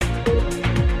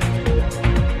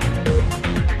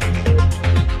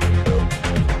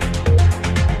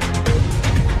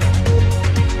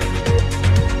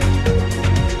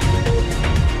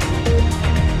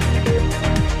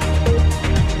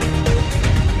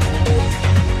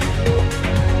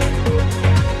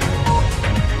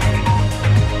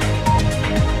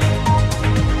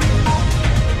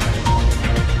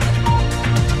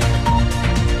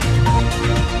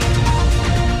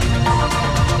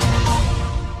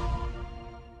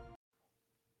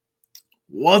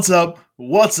What's up?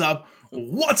 What's up?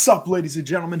 What's up, ladies and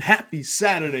gentlemen? Happy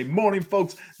Saturday morning,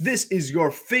 folks. This is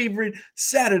your favorite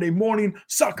Saturday morning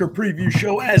soccer preview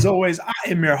show. As always, I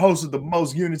am your host of the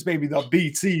most units, baby, the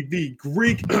BTV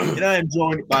Greek, and I am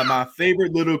joined by my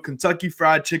favorite little Kentucky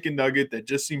Fried Chicken nugget that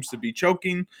just seems to be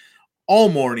choking all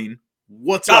morning.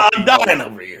 What's up? I'm dying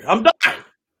over here. I'm dying.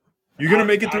 You're going to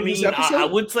make it through this episode? I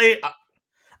would say,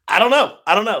 I don't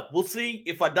know. We'll see.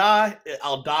 If I die,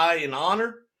 I'll die in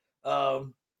honor.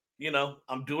 I'm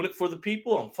doing it for the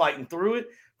people. I'm fighting through it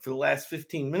for the last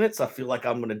 15 minutes. I feel like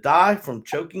I'm going to die from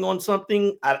choking on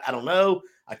something. I don't know.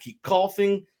 I keep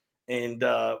coughing, and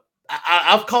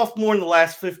I've coughed more in the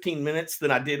last 15 minutes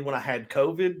than I did when I had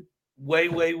COVID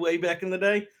way back in the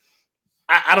day.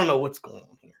 I don't know what's going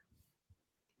on here.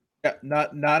 Yeah,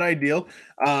 not ideal.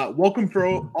 Welcome for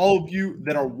all of you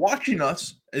that are watching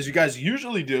us, as you guys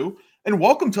usually do, and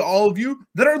welcome to all of you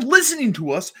that are listening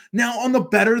to us now on the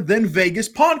Better Than Vegas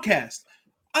podcast.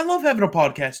 I love having a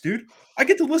podcast, dude. I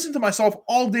get to listen to myself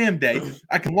all damn day.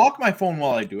 I can lock my phone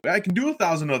while I do it. I can do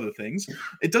 1,000 other things.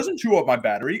 It doesn't chew up my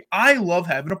battery. I love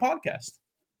having a podcast.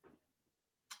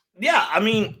 Yeah, I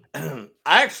mean, I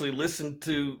actually listened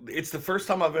to. It's the first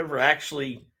time I've ever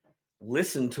actually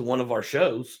listened to one of our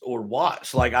shows or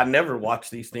watched. Like, I never watch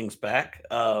these things back.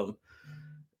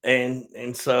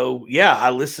 And so yeah, I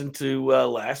listened to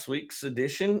last week's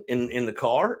edition in the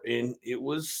car, and it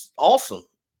was awesome.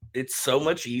 It's so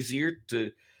much easier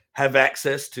to have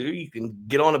access to. You can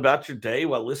get on about your day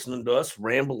while listening to us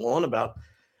ramble on about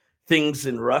things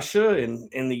in Russia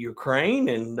and in the Ukraine,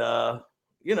 and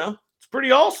it's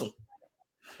pretty awesome.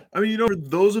 I mean, for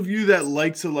those of you that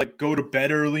like to go to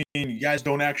bed early and you guys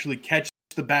don't actually catch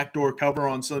the backdoor cover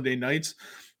on Sunday nights,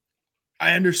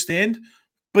 I understand.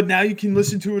 But now you can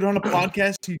listen to it on a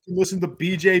podcast. You can listen to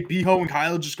BJ, Beho, and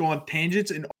Kyle just go on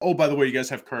tangents. And oh, by the way, you guys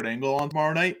have Kurt Angle on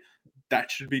tomorrow night. That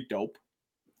should be dope.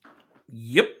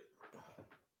 Yep.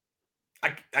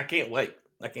 I can't wait.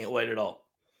 I can't wait at all.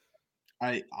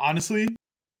 I honestly,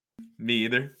 me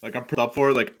either. Like, I'm up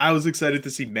for it. Like, I was excited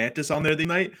to see Mantis on there the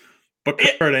night, but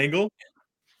Kurt Angle.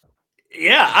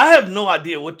 Yeah, I have no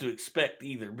idea what to expect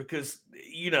either, because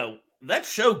that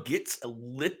show gets a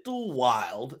little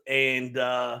wild, and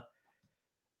Kyle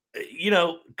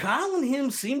and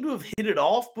him seem to have hit it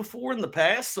off before in the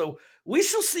past, so we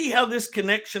shall see how this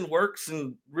connection works.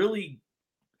 And really,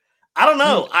 I don't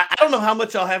know. I don't know how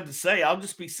much I'll have to say. I'll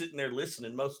just be sitting there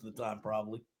listening most of the time,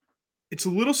 probably. It's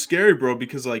a little scary, bro,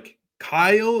 because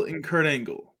Kyle and Kurt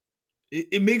Angle,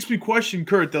 it makes me question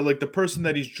Kurt that the person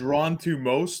that he's drawn to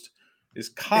most is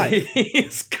Kyle.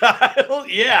 It's Kyle.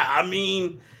 Yeah, I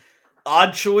mean,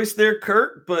 odd choice there,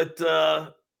 Kurt, but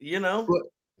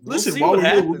listen, we'll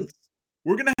see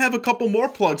we're going to have a couple more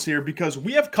plugs here, because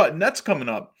we have Cut Nets coming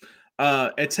up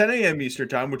at 10 a.m. Eastern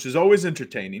time, which is always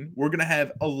entertaining. We're going to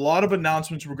have a lot of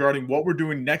announcements regarding what we're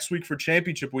doing next week for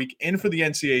Championship Week and for the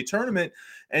NCAA tournament.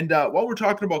 And while we're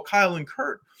talking about Kyle and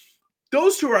Kurt,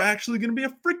 those two are actually going to be a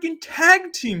freaking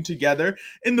tag team together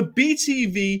in the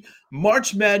BTV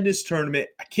March Madness tournament.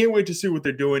 I can't wait to see what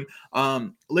they're doing.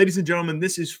 Ladies and gentlemen,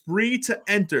 this is free to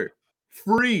enter.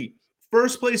 Free.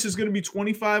 First place is going to be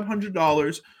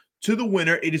 $2,500 to the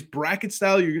winner. It is bracket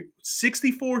style. You're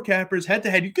 64 cappers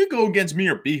head-to-head. You could go against me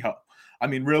or Beho. I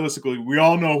mean, realistically, we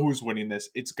all know who's winning this.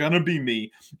 It's going to be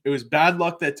me. It was bad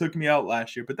luck that took me out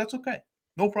last year, but that's okay.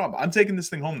 No problem. I'm taking this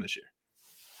thing home this year.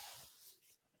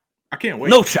 I can't wait.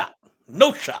 No shot.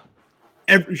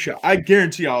 Every shot. I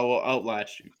guarantee I'll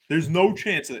outlast you. There's no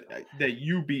chance that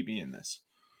you beat me in this.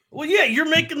 Well, yeah, you're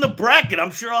making the bracket.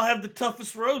 I'm sure I'll have the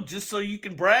toughest road just so you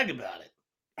can brag about it.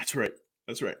 That's right.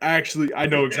 I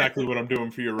know exactly what I'm doing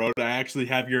for your road. I actually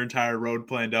have your entire road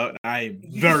planned out, and I am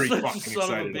very fucking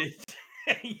excited.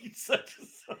 You're such a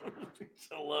son of a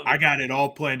bitch. I love it. I got it all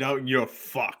planned out, and you're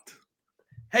fucked.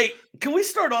 Hey, can we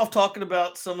start off talking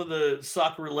about some of the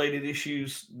soccer-related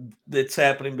issues that's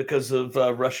happening because of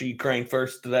Russia-Ukraine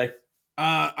first today?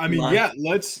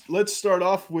 Let's start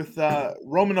off with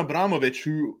Roman Abramovich,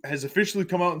 who has officially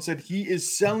come out and said he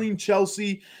is selling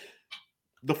Chelsea.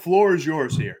 The floor is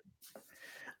yours here.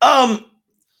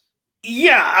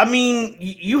 Yeah, I mean,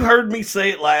 you heard me say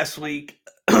it last week.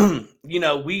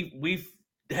 We've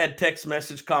had text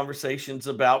message conversations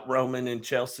about Roman and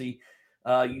Chelsea.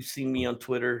 You've seen me on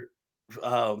Twitter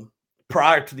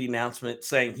prior to the announcement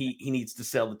saying he needs to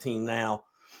sell the team now.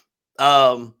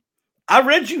 I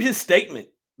read you his statement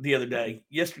the other day,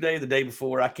 yesterday, the day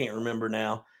before. I can't remember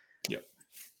now. Yep.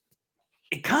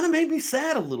 It kind of made me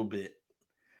sad a little bit,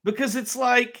 because it's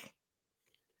like,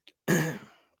 I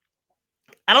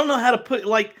don't know how to put it.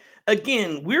 Like,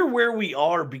 again, we're where we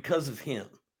are because of him.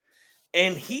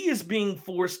 And he is being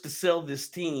forced to sell this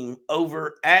team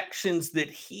over actions that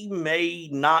he may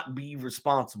not be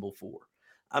responsible for.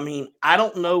 I mean, I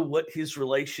don't know what his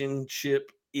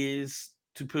relationship is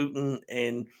to Putin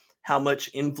and how much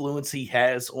influence he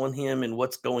has on him and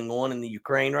what's going on in the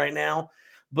Ukraine right now,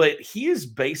 but he is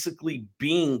basically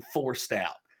being forced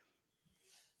out.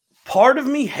 Part of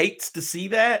me hates to see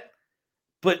that,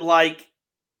 but like,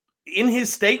 in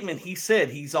his statement, he said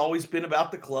he's always been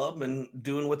about the club and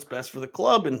doing what's best for the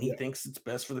club, and he thinks it's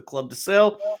best for the club to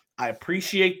sell. I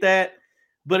appreciate that,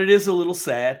 but it is a little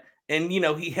sad. And,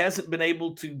 he hasn't been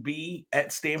able to be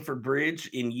at Stamford Bridge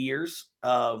in years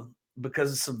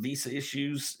because of some visa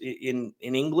issues in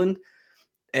England.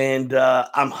 And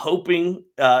I'm hoping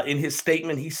in his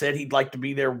statement, he said he'd like to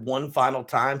be there one final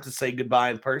time to say goodbye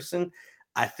in person.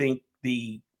 I think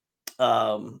the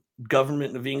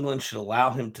government of England should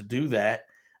allow him to do that.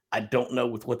 I don't know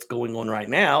with what's going on right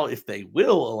now if they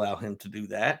will allow him to do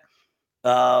that.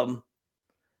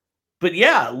 But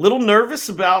yeah, a little nervous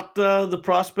about the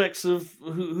prospects of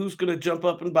who's going to jump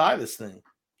up and buy this thing.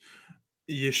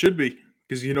 You should be,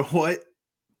 because you know what?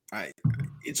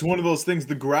 It's one of those things.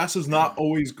 The grass is not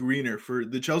always greener. For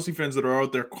the Chelsea fans that are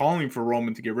out there calling for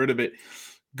Roman to get rid of it,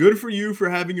 good for you for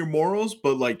having your morals,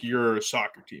 but like, your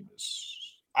soccer team is.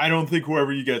 I don't think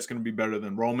whoever you get is going to be better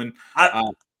than Roman. I've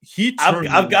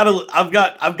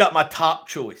got my top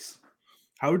choice.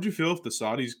 How would you feel if the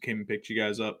Saudis came and picked you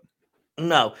guys up?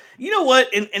 No, you know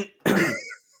what? And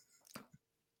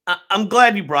I'm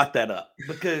glad you brought that up,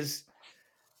 because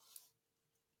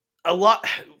look,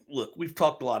 we've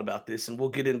talked a lot about this, and we'll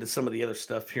get into some of the other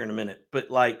stuff here in a minute. But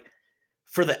like,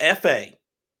 for the FA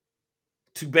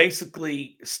to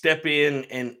basically step in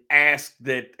and ask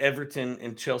that Everton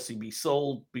and Chelsea be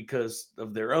sold because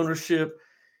of their ownership,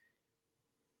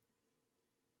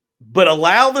 but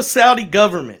allow the Saudi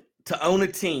government to own a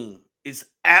team, is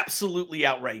absolutely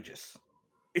outrageous.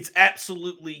 It's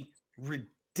absolutely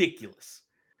ridiculous.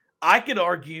 I could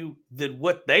argue that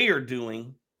what they are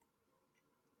doing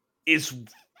is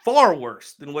far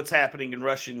worse than what's happening in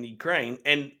Russia and Ukraine.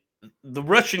 And the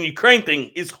Russian-Ukraine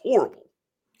thing is horrible.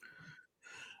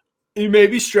 You may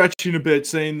be stretching a bit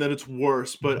saying that it's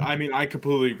worse, but I mean, I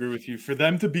completely agree with you. For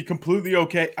them to be completely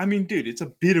okay, I mean, dude, it's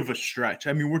a bit of a stretch.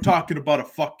 I mean, we're talking about a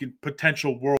fucking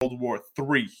potential World War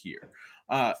III here.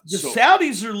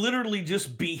 Saudis are literally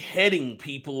just beheading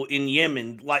people in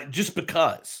Yemen, like, just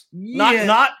because. Yeah,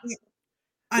 Not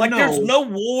like, there's no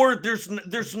war. There's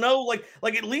no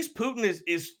like at least Putin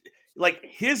is like,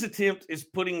 his attempt is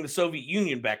putting the Soviet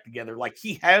Union back together. Like,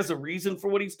 he has a reason for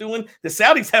what he's doing. The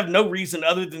Saudis have no reason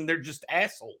other than they're just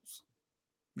assholes.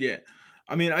 Yeah.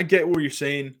 I mean, I get what you're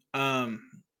saying.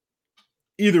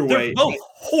 Either way, they're both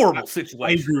horrible situations.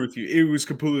 I agree with you. It was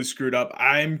completely screwed up.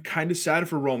 I'm kind of sad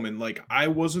for Roman. Like, I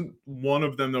wasn't one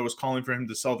of them that was calling for him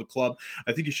to sell the club.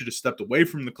 I think he should have stepped away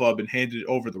from the club and handed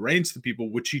over the reins to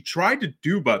people, which he tried to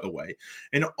do, by the way.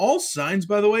 And all signs,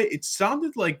 by the way, it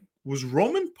sounded like, was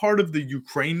Roman part of the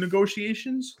Ukraine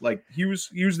negotiations? Like, he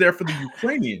was there for the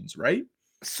Ukrainians, right?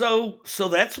 So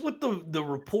that's what the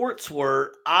reports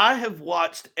were. I have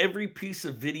watched every piece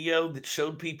of video that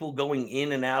showed people going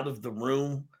in and out of the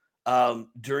room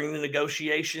during the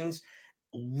negotiations,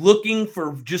 looking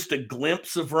for just a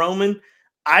glimpse of Roman.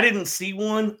 I didn't see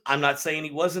one. I'm not saying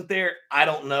he wasn't there. I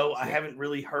don't know. I haven't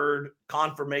really heard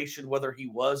confirmation whether he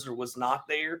was or was not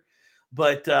there.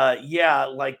 But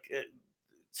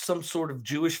some sort of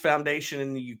Jewish foundation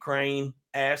in the Ukraine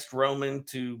asked Roman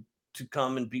to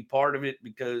come and be part of it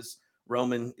because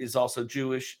Roman is also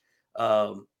Jewish,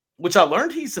 which I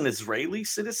learned he's an Israeli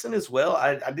citizen as well.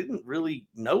 I didn't really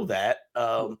know that.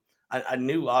 I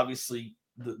knew, obviously,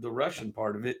 the Russian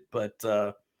part of it, but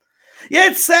yeah,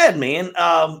 it's sad, man.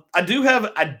 I do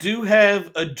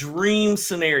have a dream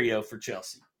scenario for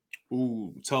Chelsea.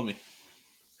 Ooh, tell me.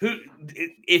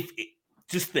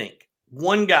 Just think,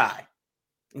 one guy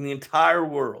in the entire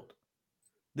world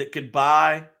that could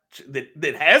buy,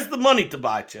 that has the money to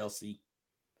buy Chelsea,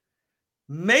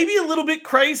 maybe a little bit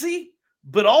crazy,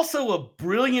 but also a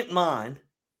brilliant mind,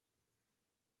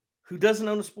 who doesn't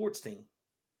own a sports team.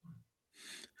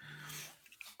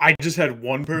 I just had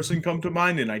one person come to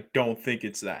mind, and I don't think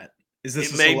it's that. Is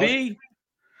this? It may be.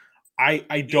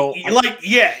 I don't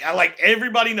like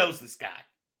everybody knows this guy.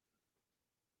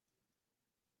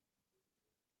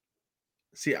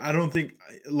 See, I don't think,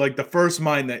 like, the first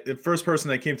person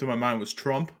that came to my mind was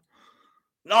Trump.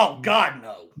 Oh God,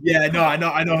 no. Yeah, no, I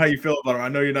know how you feel about him. I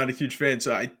know you're not a huge fan,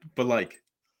 but like,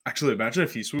 actually, imagine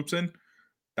if he swoops in.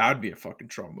 That would be a fucking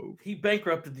Trump move. He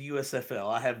bankrupted the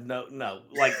USFL. I have no.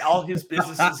 Like, all his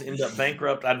businesses end up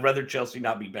bankrupt. I'd rather Chelsea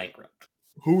not be bankrupt.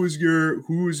 Who is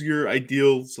your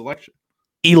ideal selection?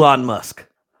 Elon Musk.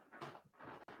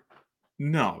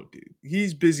 No, dude.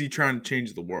 He's busy trying to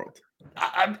change the world.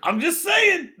 I'm just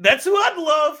saying that's who I'd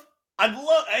love.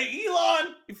 Hey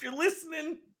Elon, if you're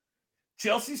listening,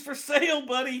 Chelsea's for sale,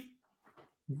 buddy.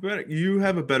 You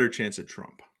have a better chance at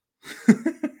Trump.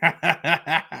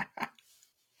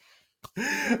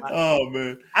 Oh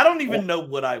man, I don't even know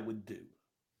what I would do.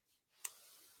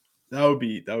 That would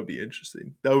be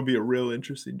interesting. That would be a real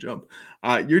interesting jump.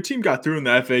 Your team got through in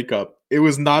the FA Cup. It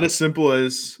was not as simple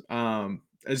as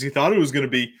you thought it was going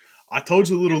to be. I told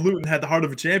you, Little Luton had the heart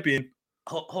of a champion.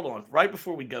 Hold on, right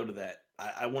before we go to that,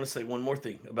 I want to say one more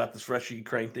thing about this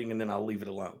Russia-Ukraine thing, and then I'll leave it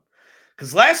alone.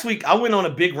 Because last week I went on a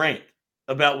big rant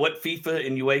about what FIFA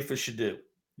and UEFA should do.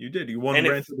 You did. You won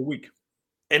rant of the week.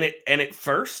 And at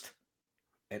first,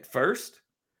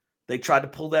 they tried to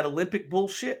pull that Olympic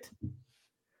bullshit.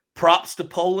 Props to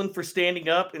Poland for standing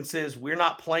up and says, we're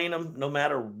not playing them no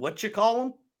matter what you call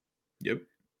them. Yep.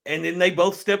 And then they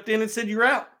both stepped in and said, you're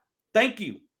out. Thank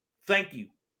you.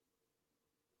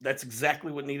 That's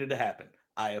exactly what needed to happen.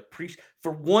 I appreciate,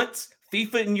 for once,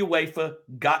 FIFA and UEFA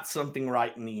got something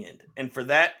right in the end. And for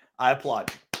that, I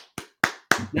applaud you.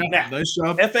 Yeah, now, nice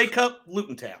job. FA Cup,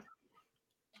 Luton Town.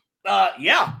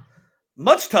 Yeah,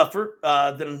 much tougher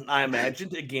than I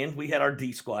imagined. Again, we had our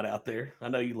D squad out there. I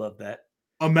know you love that.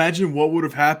 Imagine what would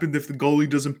have happened if the goalie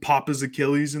doesn't pop his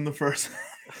Achilles in the first.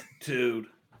 Dude,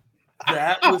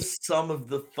 that was some of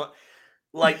the fun.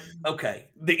 Like, okay,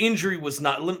 the injury was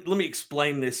not. Let me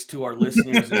explain this to our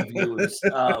listeners and viewers.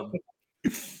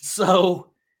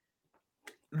 So,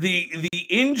 the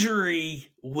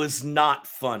injury was not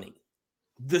funny.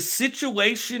 The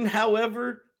situation,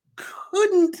 however,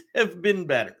 couldn't have been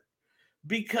better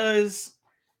because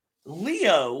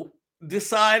Leo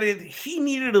decided he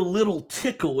needed a little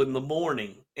tickle in the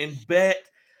morning and bet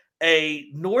a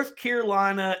North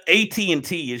Carolina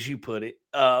AT&T, as you put it.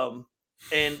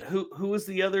 And who was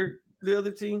the other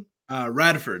team?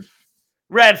 Radford.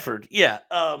 Yeah.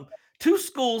 Two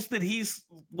schools that he's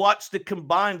watched a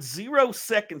combined 0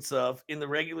 seconds of in the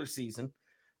regular season.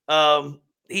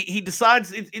 He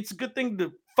decides it's a good thing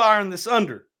to fire in this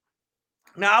under.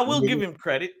 Now, I will give him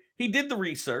credit. He did the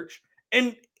research,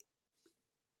 and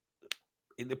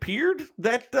it appeared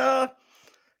that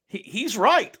he's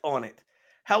right on it.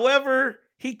 However,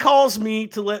 he calls me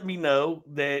to let me know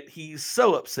that he's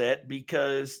so upset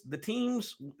because the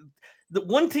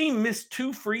one team missed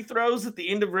 2 free throws at the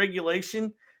end of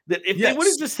regulation that if they would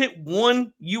have just hit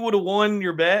one, you would have won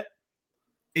your bet.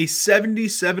 A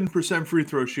 77% free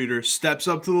throw shooter steps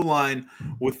up to the line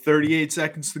with 38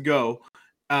 seconds to go.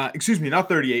 Not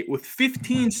 38, with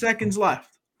 15 seconds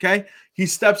left. Okay. He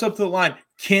steps up to the line,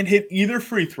 can't hit either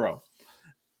free throw.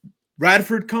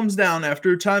 Radford comes down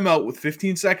after a timeout with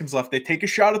 15 seconds left. They take a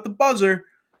shot at the buzzer.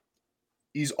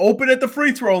 He's open at the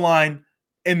free throw line,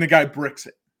 and the guy bricks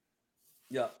it.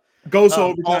 Yeah. Goes to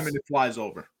overtime, and it flies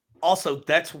over. Also,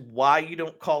 that's why you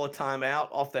don't call a timeout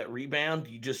off that rebound.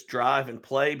 You just drive and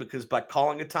play, because by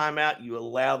calling a timeout, you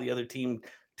allow the other team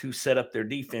to set up their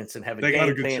defense and have a game plan.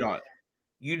 They got a good shot.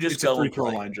 You just go a free throw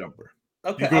line jumper.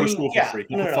 Okay. You go to school for free.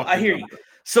 No, I hear you.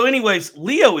 So anyways,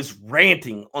 Leo is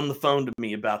ranting on the phone to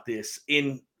me about this.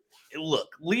 Look,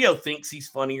 Leo thinks he's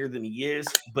funnier than he is,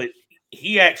 but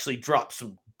he actually dropped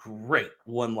some great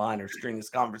one-liners during this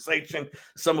conversation,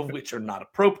 some of which are not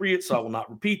appropriate, so I will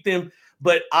not repeat them.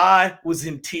 But I was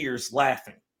in tears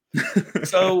laughing.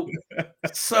 So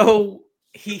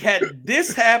he had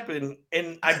this happen,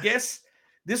 and I guess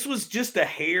this was just a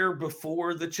hair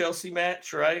before the Chelsea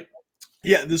match, right?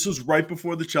 Yeah, this was right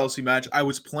before the Chelsea match. I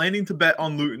was planning to bet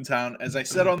on Luton Town. As I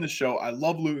said on the show, I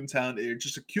love Luton Town. They're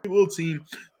just a cute little team.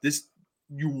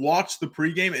 You watched the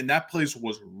pregame, and that place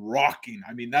was rocking.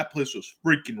 I mean, that place was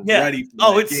freaking ready.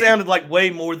 It sounded like way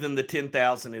more than the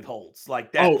 10,000 it holds.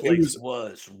 Like that place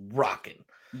was rocking.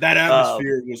 That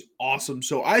atmosphere was awesome.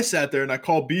 So I sat there and I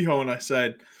called Biho and I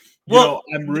said,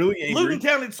 I'm really angry. Luton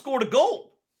Town had scored a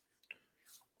goal.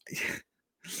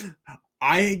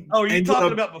 Are you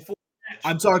talking about before?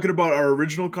 I'm talking about our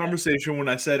original conversation when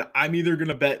I said I'm either going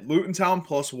to bet Luton Town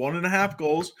plus 1.5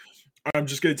 goals, or I'm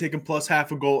just going to take them plus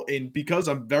half a goal. And because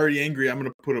I'm very angry, I'm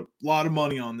going to put a lot of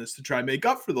money on this to try and make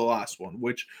up for the last one,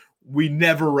 which we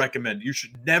never recommend. You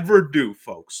should never do,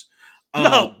 folks.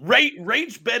 No,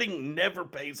 rage betting never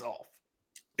pays off.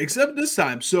 Except this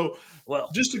time. So,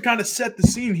 just to kind of set the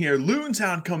scene here, Luton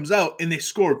Town comes out and they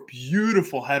score a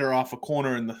beautiful header off a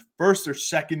corner in the first or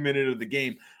second minute of the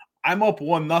game. I'm up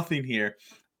 1-0 here.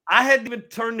 I hadn't even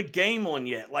turned the game on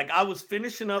yet. Like I was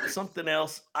finishing up something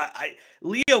else.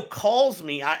 Leo calls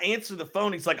me. I answer the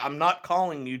phone. He's like, "I'm not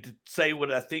calling you to say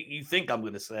what I think you think I'm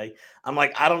going to say." I'm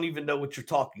like, "I don't even know what you're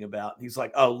talking about." He's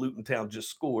like, "Oh, Luton Town just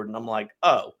scored," and I'm like,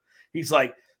 "Oh." He's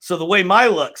like, "So the way my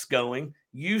luck's going,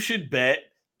 you should bet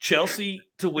Chelsea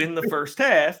to win the first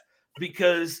half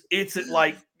because it's at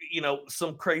like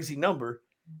some crazy number."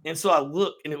 And so I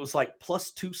look, and it was like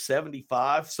plus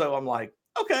 275. So I'm like,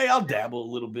 okay, I'll dabble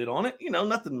a little bit on it,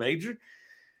 nothing major.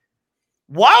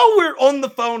 While we're on the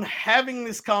phone having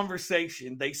this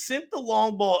conversation, they sent the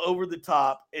long ball over the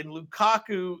top, and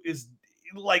Lukaku is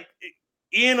like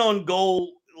in on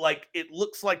goal. Like it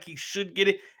looks like he should get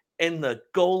it, and the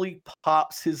goalie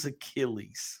pops his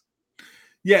Achilles.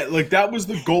 Yeah, like that was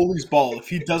the goalie's ball. If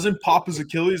he doesn't pop his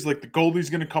Achilles, like the goalie's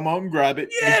going to come out and grab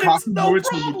it. Yeah, it's no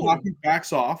problem. Lukaku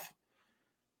backs off.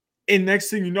 And next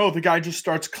thing you know, the guy just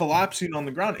starts collapsing on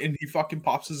the ground and he fucking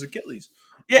pops his Achilles.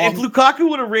 Yeah, if Lukaku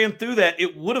would have ran through that,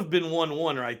 it would have been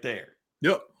 1-1 right there.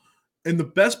 Yep. And the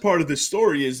best part of this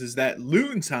story is that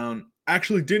Luton Town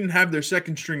actually didn't have their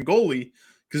second string goalie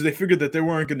because they figured that they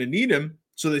weren't going to need him.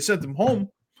 So they sent him home.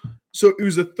 So it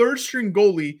was a third string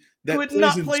goalie that who had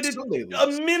not played a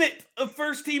minute of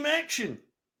first team action.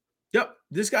 Yep.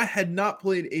 This guy had not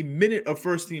played a minute of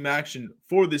first team action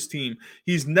for this team.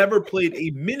 He's never played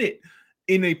a minute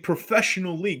in a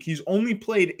professional league. He's only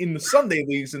played in the Sunday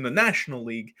leagues in the National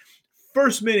League.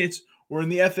 First minutes were in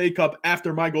the FA Cup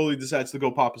after my goalie decides to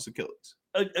go pop his Achilles.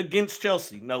 Against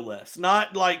Chelsea, no less.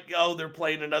 Not like, they're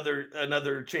playing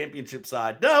another championship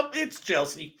side. No, it's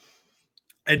Chelsea.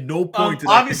 At no point did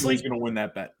I think he was going to win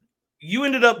that bet. You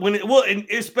ended up winning. Well, and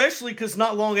especially because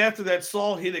not long after that,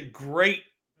 Saul hit a great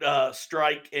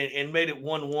strike and made it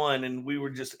 1-1, and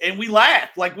we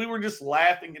laughed. Like we were just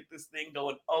laughing at this thing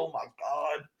going, "Oh my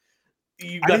God,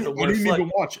 you got the worst." I didn't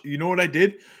even watch. You know what I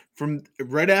did? From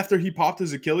right after he popped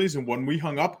his Achilles and when we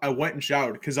hung up, I went and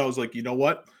showered because I was like, you know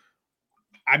what?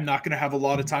 I'm not going to have a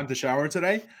lot of time to shower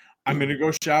today. I'm going to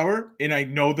go shower, and I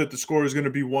know that the score is going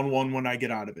to be 1-1 when I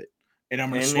get out of it. And I'm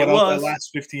going to sweat out that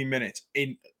last 15 minutes.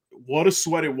 And what a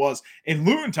sweat it was. And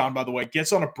Luton Town, by the way,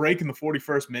 gets on a break in the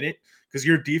 41st minute because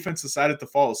your defense decided to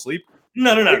fall asleep.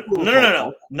 No.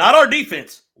 Not our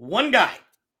defense. One guy.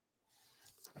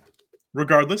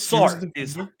 Regardless, Sarr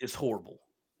is horrible.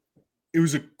 It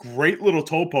was a great little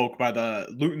toe poke by the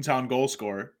Luton Town goal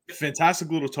scorer. Fantastic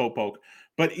little toe poke.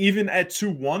 But even at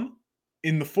 2-1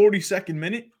 in the 42nd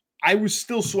minute, I was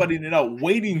still sweating it out,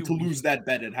 waiting to lose that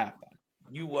bet at halftime.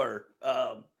 You were.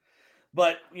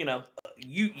 But,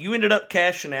 you ended up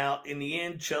cashing out. In the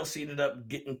end, Chelsea ended up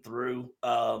getting through.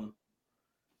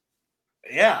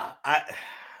 Yeah, I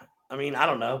mean, I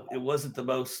don't know. It wasn't the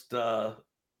most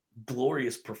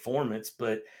glorious performance,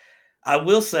 but I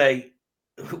will say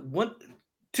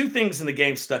two things in the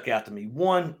game stuck out to me.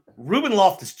 One, Ruben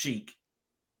Loftus-Cheek.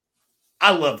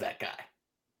 I love that guy.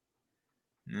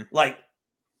 Mm. Like,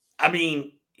 I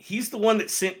mean, he's the one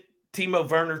that sent Timo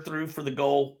Werner through for the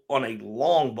goal on a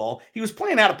long ball. He was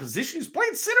playing out of position. He was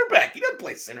playing center back. He doesn't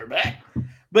play center back.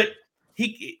 But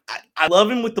I love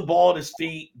him with the ball at his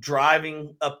feet,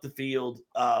 driving up the field.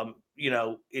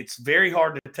 It's very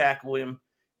hard to tackle him.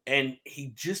 And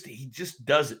he just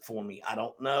does it for me. I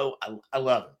don't know. I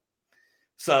love him.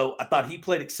 So I thought he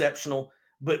played exceptional.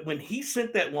 But when he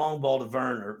sent that long ball to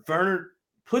Werner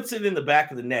puts it in the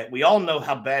back of the net. We all know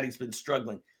how bad he's been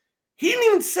struggling. He didn't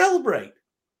even celebrate.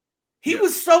 He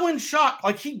was so in shock.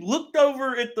 Like he looked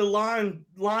over at the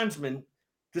linesman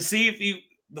to see if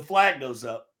the flag goes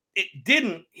up. It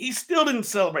didn't. He still didn't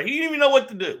celebrate. He didn't even know what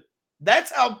to do.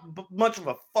 That's how much of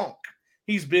a funk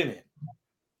he's been in.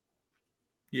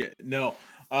 Yeah, no.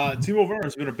 Timo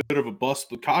Werner's been a bit of a bust.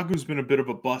 Lukaku's been a bit of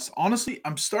a bust. Honestly,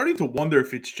 I'm starting to wonder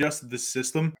if it's just the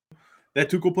system that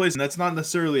Tuchel plays, and that's not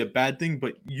necessarily a bad thing,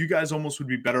 but you guys almost would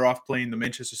be better off playing the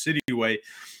Manchester City way.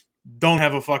 Don't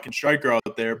have a fucking striker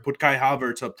out there. Put Kai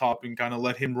Havertz up top and kind of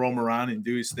let him roam around and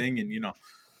do his thing and,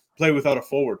 play without a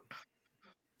forward.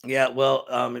 Yeah, well,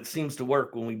 it seems to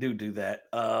work when we do that.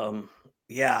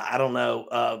 Yeah, I don't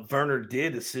know. Werner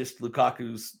did assist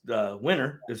Lukaku's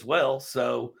winner as well.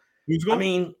 So, who's going? I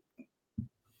mean,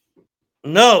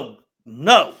 no.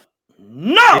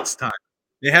 It's time.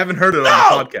 They haven't heard it on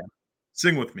the podcast.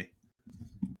 Sing with me.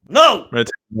 No. I'm going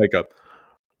to take the mic up.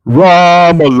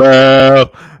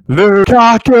 Romelu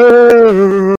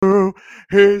Lukaku,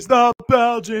 he's the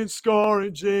Belgian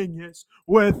scoring genius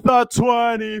with a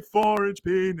 24-inch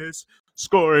penis,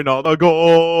 scoring all the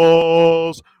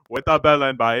goals with a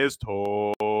bellend by his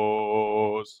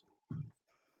toes.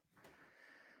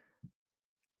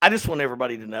 I just want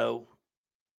everybody to know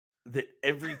that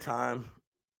every time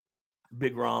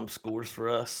Big Rom scores for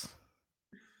us,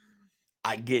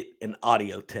 I get an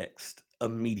audio text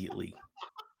immediately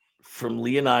from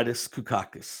Leonidas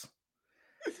Koukakis.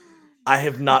 I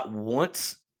have not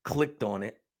once clicked on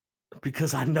it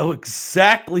because I know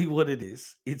exactly what it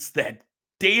is. It's that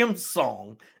damn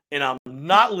song, and I'm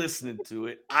not listening to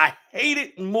it. I hate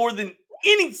it more than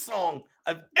any song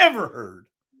I've ever heard.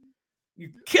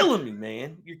 You're killing me,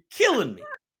 man. You're killing me.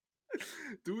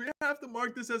 Do we have to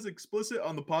mark this as explicit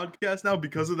on the podcast now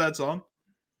because of that song?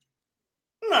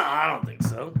 No, I don't think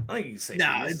so. I think you can say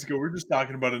Nah, penis. it's good. We're just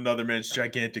talking about another man's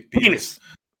gigantic Penis.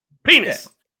 penis.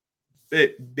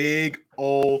 Big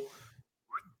old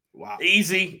wow.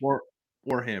 Easy.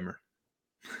 Warhammer.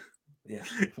 Yeah.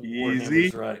 Easy.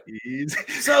 Right. Easy.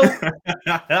 So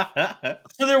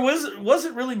there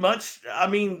wasn't really much. I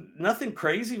mean, nothing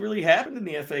crazy really happened in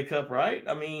the FA Cup, right?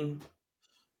 I mean,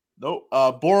 no.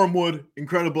 Bournemouth,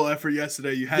 incredible effort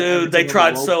yesterday. You had dude, they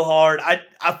tried so hard. I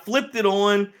flipped it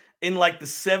on in like the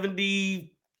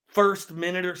 71st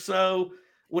minute or so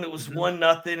when it was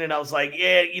 1-0, and I was like,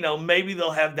 yeah, maybe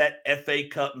they'll have that FA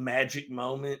Cup magic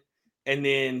moment. And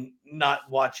then not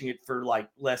watching it for like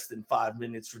less than 5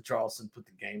 minutes for Charleston put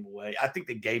the game away. I think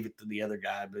they gave it to the other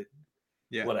guy, but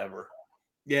yeah, whatever.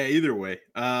 Yeah, either way.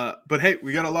 But hey,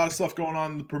 we got a lot of stuff going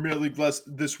on in the Premier League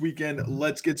this weekend.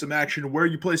 Let's get some action. Where are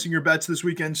you placing your bets this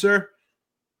weekend, sir?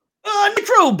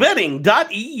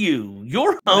 NitroBetting.eu,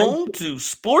 your home to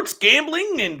sports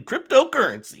gambling and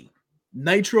cryptocurrency.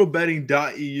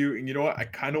 NitroBetting.eu. And you know what? I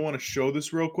kind of want to show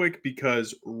this real quick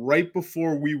because right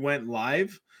before we went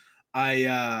live,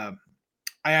 I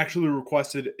actually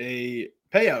requested a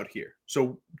payout here.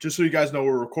 So just so you guys know,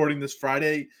 we're recording this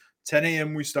Friday, 10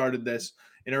 a.m. We started this,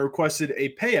 and I requested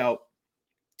a payout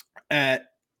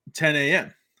at 10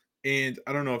 a.m. And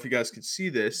I don't know if you guys can see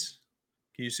this.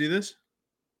 Can you see this?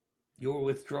 Your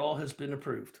withdrawal has been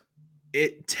approved.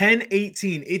 At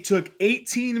 10:18, it took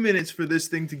 18 minutes for this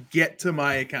thing to get to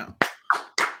my account.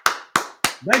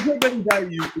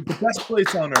 NitroBetting.eu is the best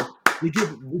place on earth. They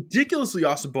give ridiculously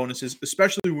awesome bonuses,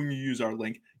 especially when you use our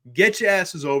link. Get your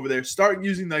asses over there. Start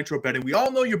using Nitro Betting. We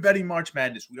all know you're betting March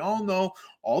Madness. We all know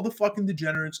all the fucking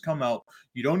degenerates come out.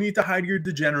 You don't need to hide your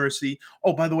degeneracy.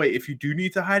 Oh, by the way, if you do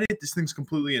need to hide it, this thing's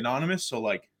completely anonymous.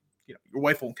 So, your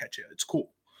wife won't catch it. It's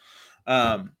cool.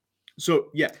 So,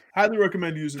 yeah, highly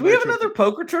recommend using Do we have another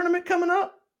poker tournament coming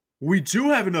up? We do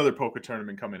have another poker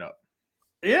tournament coming up.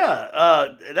 Yeah,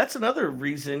 that's another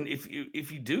reason. If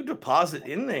you do deposit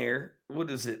in there, what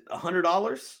is it?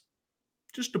 $100?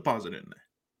 Just deposit in there.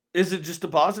 Is it just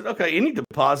deposit? Okay, any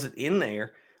deposit in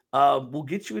there will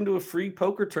get you into a free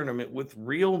poker tournament with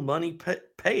real money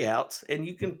payouts, and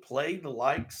you can play the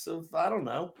likes of, I don't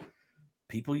know,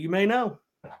 people you may know.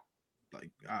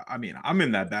 I'm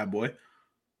in that bad boy.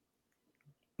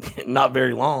 Not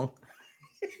very long.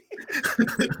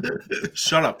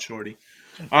 Shut up, Shorty.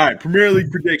 All right, Premier League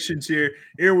predictions here.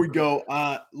 Here we go.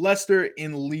 Leicester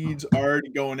and Leeds are already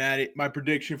going at it. My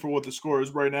prediction for what the score is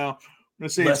right now, I'm going to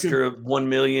say Leicester 1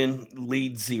 million,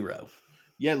 Leeds 0.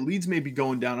 Yeah, Leeds may be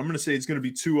going down. I'm going to say it's going to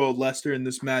be 2-0 Leicester in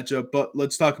this matchup, but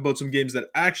let's talk about some games that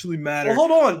actually matter. Well,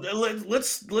 hold on.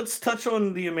 Let's touch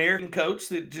on the American coach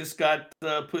that just got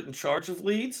put in charge of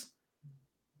Leeds.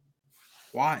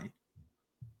 Why?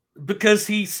 Because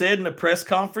he said in a press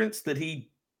conference that he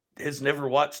has never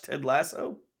watched Ted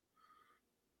Lasso.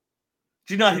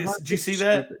 Did you see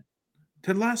that?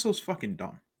 Ted Lasso's fucking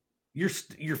dumb. You're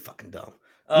fucking dumb.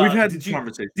 We've had this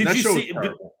conversation.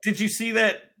 Did you see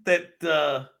that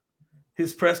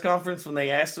his press conference when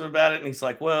they asked him about it, and he's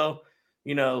like, well,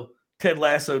 Ted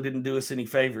Lasso didn't do us any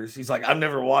favors. He's like, I've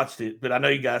never watched it, but I know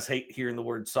you guys hate hearing the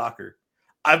word soccer.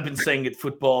 I've been saying it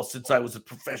football since I was a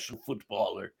professional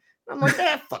footballer. I'm like,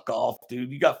 fuck off,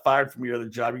 dude. You got fired from your other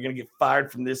job. You're going to get fired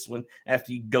from this one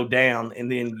after you go down, and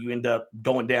then you end up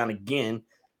going down again.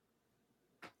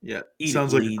 Yeah,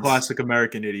 sounds like a classic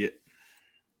American idiot.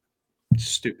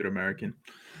 Stupid American.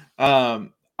 All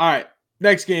right,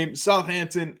 next game,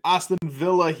 Southampton, Aston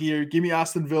Villa here. Give me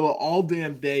Aston Villa all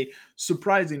damn day.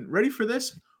 Surprising. Ready for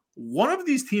this? One of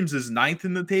these teams is 9th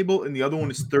in the table, and the other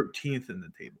one is 13th in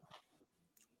the table.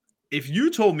 If you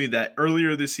told me that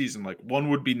earlier this season, like one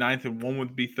would be 9th and one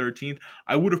would be 13th,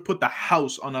 I would have put the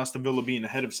house on Aston Villa being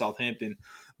ahead of Southampton.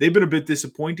 They've been a bit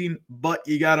disappointing, but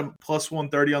you got them plus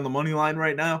 130 on the money line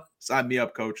right now. Sign me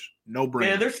up, coach. No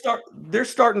brainer. Yeah, they're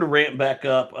starting to ramp back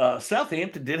up.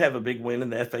 Southampton did have a big win in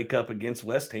the FA Cup against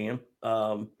West Ham.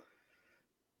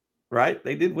 Right?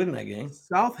 They did win that game.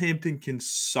 Southampton can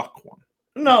suck one.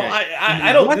 No, Okay.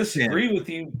 I don't disagree with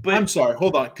you, but I'm sorry,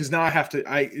 hold on, because now I have to.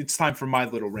 It's time for my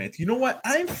little rant. You know what?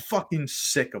 I'm fucking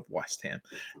sick of West Ham.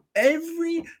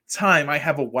 Every time I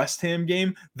have a West Ham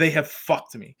game, they have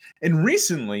fucked me. And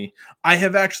recently, I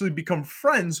have actually become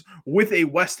friends with a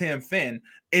West Ham fan,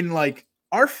 and like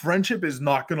our friendship is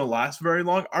not going to last very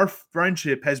long. Our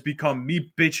friendship has become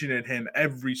me bitching at him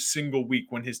every single week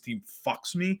when his team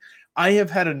fucks me. I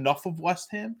have had enough of West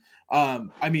Ham.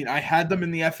 I mean, I had them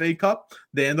in the FA Cup.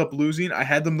 They end up losing. I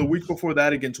had them the week before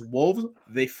that against Wolves.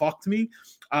 They fucked me.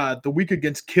 The week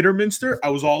against Kidderminster, I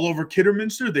was all over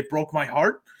Kidderminster. They broke my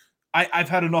heart. I've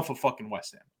had enough of fucking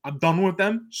West Ham. I'm done with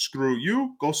them. Screw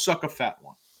you. Go suck a fat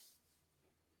one.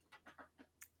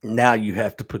 Now you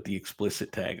have to put the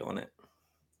explicit tag on it.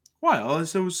 Why? All I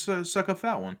said was suck a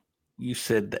fat one. You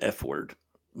said the F word.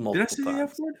 Did I say the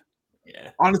F word?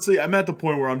 Yeah. Honestly, I'm at the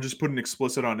point where I'm just putting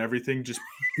explicit on everything. Just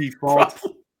default.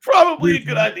 Probably a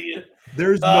good idea.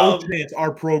 There's no chance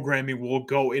our programming will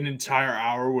go an entire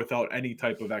hour without any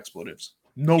type of expletives.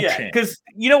 No chance. Because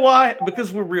you know why?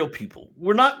 Because we're real people.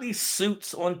 We're not these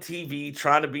suits on TV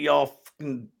trying to be all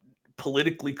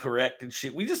politically correct and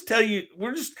shit. We just tell you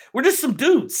we're just some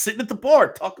dudes sitting at the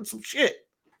bar talking some shit.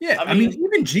 Yeah, I mean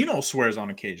even Gino swears on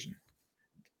occasion.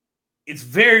 It's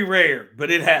very rare, but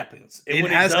it happens. And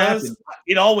when it does, happened.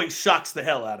 It always shocks the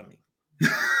hell out of me.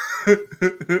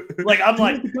 Like I'm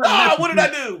like, what did I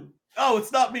do? Oh,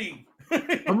 it's not me.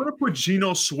 I'm gonna put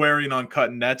Gino swearing on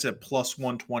cutting nets at plus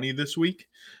 120 this week.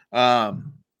 I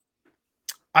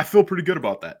feel pretty good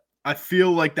about that. I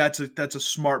feel like that's a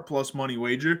smart plus money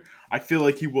wager. I feel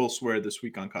like he will swear this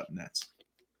week on cutting nets.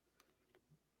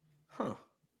 Huh.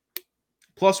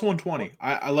 Plus 120.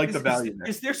 I like the value there.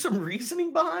 Is there some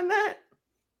reasoning behind that?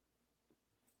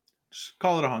 Just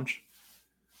call it a hunch.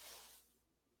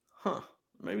 Huh.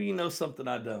 Maybe you know something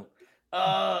I don't.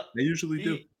 They usually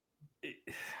do.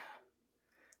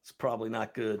 It's probably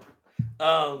not good.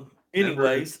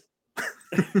 Anyways.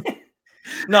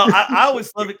 No, I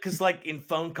always love it because, like, in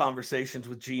phone conversations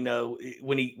with Gino,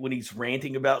 when he's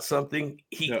ranting about something,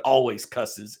 he always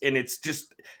cusses, and it's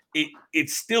just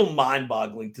it's still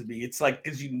mind-boggling to me. It's like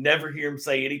because you never hear him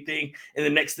say anything, and the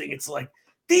next thing it's like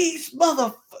these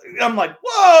motherfuckers. I'm like,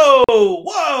 whoa,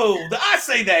 I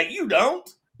say that you don't.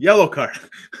 Yellow card.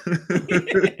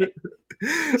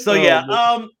 So yeah,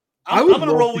 I'm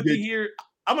gonna roll with you here.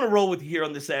 I'm gonna roll with you here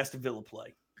on this Aston Villa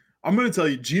play. I'm gonna tell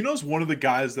you, Gino's one of the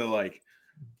guys that like.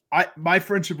 My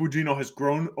friendship with Gino has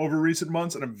grown over recent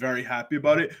months, and I'm very happy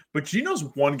about it. But Gino's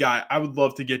one guy I would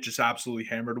love to get just absolutely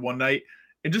hammered one night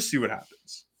and just see what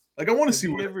happens. Like I want to see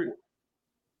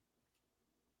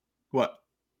what.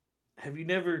 Have you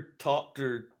never talked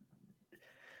or?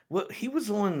 Well, he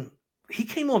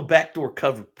came on Backdoor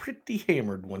Cover pretty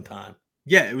hammered one time.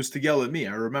 Yeah, it was to yell at me.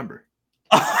 I remember.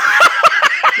 That's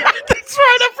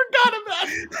right. I forgot about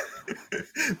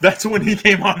it. That's when he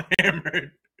came on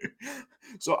hammered.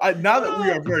 So now that we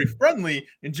are very friendly,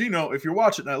 and Gino, if you're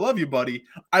watching, I love you, buddy.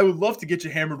 I would love to get you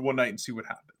hammered one night and see what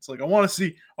happens. Like I want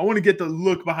to get the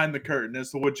look behind the curtain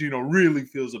as to what Gino really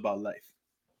feels about life.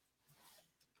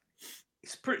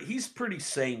 He's pretty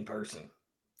sane person.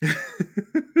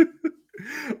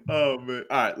 Oh man!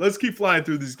 All right, let's keep flying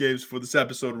through these games before this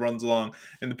episode runs long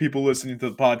and the people listening to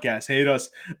the podcast hate us.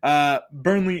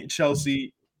 Burnley,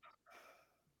 Chelsea.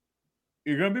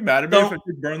 You're gonna be mad at me if I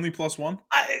take Burnley plus 1?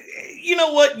 You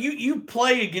know what? You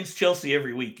play against Chelsea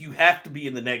every week. You have to be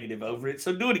in the negative over it.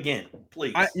 So do it again,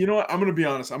 please. You know what? I'm gonna be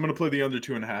honest. I'm gonna play the under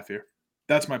 2.5 here.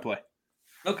 That's my play.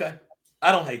 Okay,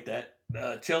 I don't hate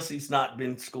that. Chelsea's not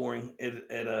been scoring at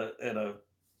a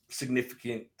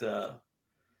significant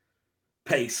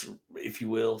pace, if you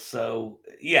will. So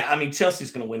yeah, I mean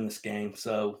Chelsea's gonna win this game.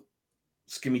 So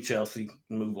just give me Chelsea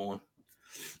and move on.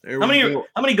 How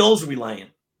many goals are we laying?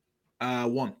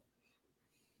 1.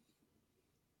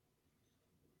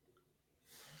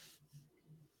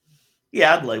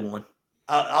 Yeah, I'd lay 1.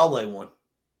 I'll lay 1.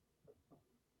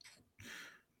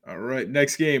 All right,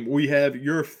 next game. We have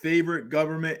your favorite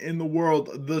government in the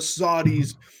world, the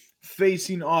Saudis,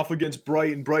 facing off against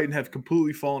Brighton. Brighton have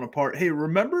completely fallen apart. Hey,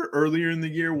 remember earlier in the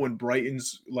year when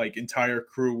Brighton's like entire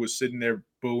crew was sitting there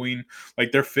booing,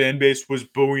 like their fan base was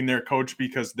booing their coach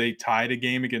because they tied a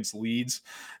game against Leeds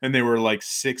and they were like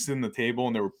 6th in the table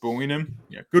and they were booing him?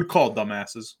 Yeah, good call,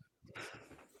 dumbasses.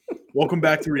 Welcome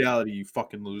back to reality, you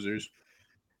fucking losers.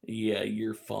 Yeah,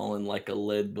 you're falling like a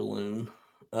lead balloon.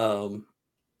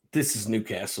 This is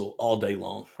Newcastle all day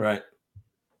long, right?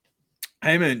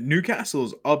 Hey man, Newcastle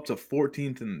is up to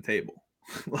 14th in the table.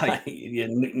 Yeah,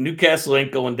 Newcastle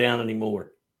ain't going down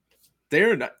anymore.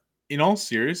 They're not. In all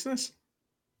seriousness,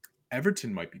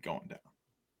 Everton might be going down.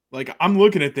 Like, I'm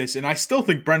looking at this, and I still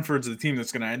think Brentford's the team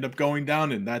that's going to end up going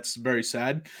down, and that's very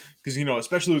sad because,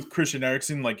 especially with Christian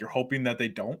Eriksen, like, you're hoping that they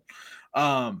don't.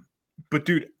 But,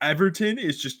 dude, Everton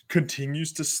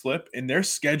continues to slip, and their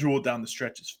schedule down the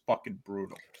stretch is fucking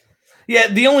brutal. Yeah,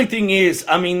 the only thing is,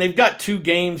 I mean, they've got 2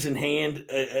 games in hand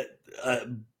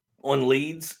on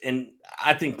Leeds, and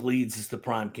I think Leeds is the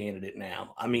prime candidate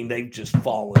now. I mean, they've just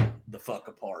fallen the fuck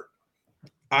apart.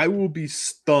 I will be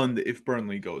stunned if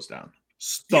Burnley goes down.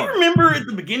 Do you remember at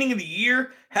the beginning of the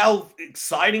year how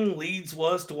exciting Leeds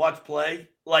was to watch play?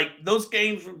 Like, those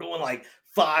games were going like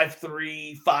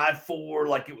 5-3, 5-4,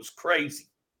 like it was crazy.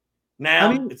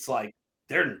 Now it's like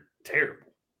they're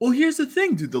terrible. Well, here's the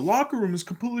thing, dude. The locker room is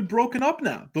completely broken up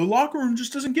now. The locker room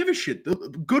just doesn't give a shit. The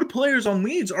good players on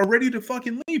Leeds are ready to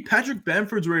fucking leave. Patrick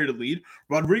Bamford's ready to lead.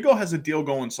 Rodrigo has a deal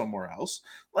going somewhere else.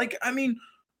 Like, I mean,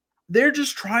 they're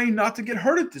just trying not to get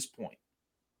hurt at this point.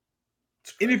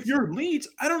 And if you're Leeds,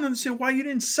 I don't understand why you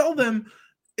didn't sell them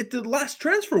at the last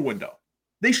transfer window.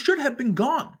 They should have been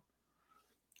gone.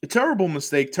 A terrible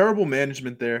mistake, terrible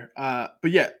management there. But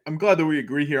yeah, I'm glad that we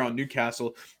agree here on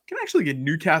Newcastle. Can actually get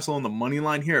Newcastle on the money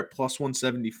line here at plus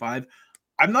 175.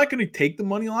 I'm not going to take the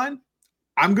money line.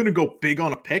 I'm going to go big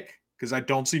on a pick because I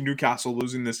don't see Newcastle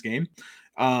losing this game.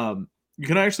 You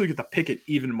can actually get the pick at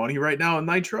even money right now in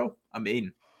Nitro. I'm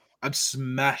in. I'm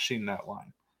smashing that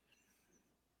line.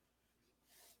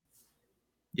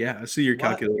 Yeah, I see your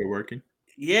calculator working.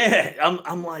 Yeah,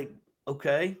 I'm like,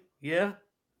 okay, yeah.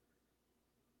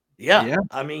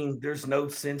 I mean, there's no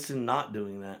sense in not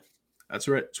doing that. That's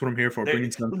right. That's what I'm here for.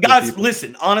 Guys,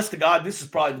 listen, honest to God, this is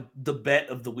probably the bet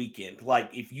of the weekend. Like,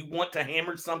 if you want to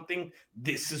hammer something,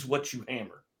 this is what you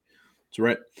hammer. That's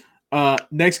right.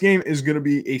 Next game is going to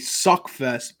be a suck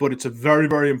fest, but it's a very,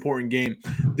 very important game.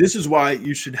 This is why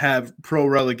you should have pro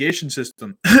relegation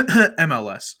system,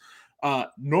 MLS.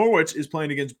 Norwich is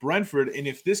playing against Brentford, and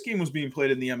if this game was being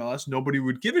played in the MLS, nobody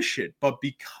would give a shit. But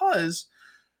because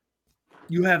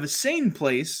you have a sane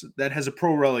place that has a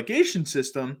pro relegation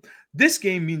system, this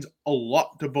game means a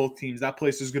lot to both teams. That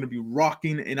place is going to be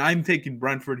rocking, and I'm taking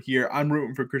Brentford here. I'm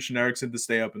rooting for Christian Eriksen to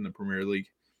stay up in the Premier League,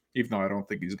 even though I don't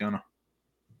think he's gonna.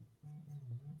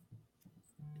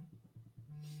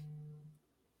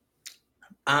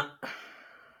 I'm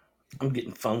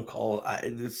getting phone call.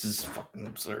 This is fucking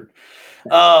absurd.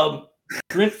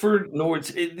 Brentford,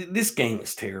 Norwich. This game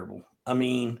is terrible. I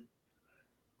mean,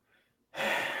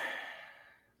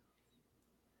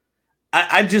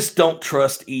 I just don't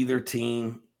trust either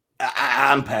team.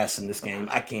 I'm passing this game.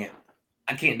 I can't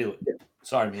do it.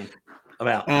 Sorry, man. I'm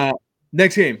out.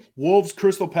 Next game, Wolves,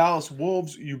 Crystal Palace.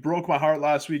 Wolves, you broke my heart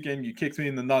last weekend. You kicked me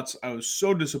in the nuts. I was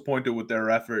so disappointed with their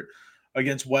effort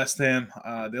against West Ham.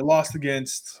 They lost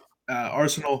against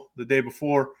Arsenal the game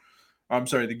before.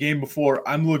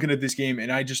 I'm looking at this game,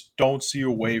 and I just don't see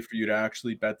a way for you to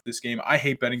actually bet this game. I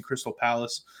hate betting Crystal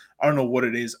Palace. I don't know what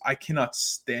it is. I cannot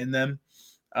stand them.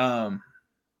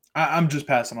 I'm just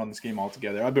passing on this game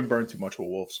altogether. I've been burned too much with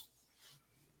Wolves.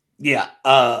 Yeah,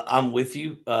 I'm with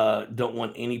you. Don't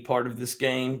want any part of this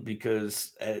game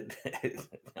because, I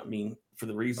mean, for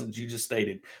the reasons you just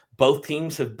stated, both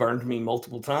teams have burned me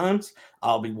multiple times.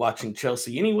 I'll be watching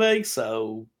Chelsea anyway,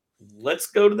 so let's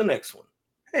go to the next one.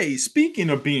 Hey,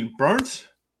 speaking of being burnt,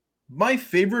 my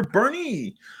favorite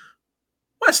Bernie,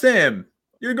 West Ham.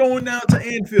 You're going down to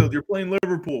Anfield. You're playing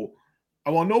Liverpool.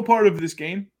 I want no part of this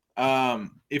game.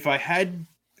 If I had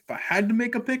to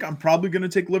make a pick, I'm probably going to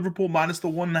take Liverpool minus the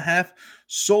 1.5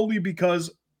 solely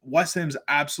because West Ham's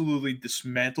absolutely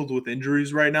dismantled with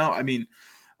injuries right now. I mean,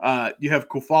 you have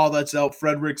Kofal that's out.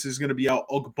 Fredericks is going to be out.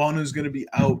 Ogbonna is going to be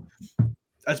out.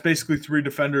 That's basically 3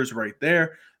 defenders right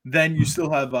there. Then you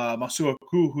still have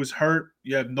Masuaku, who's hurt.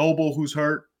 You have Noble, who's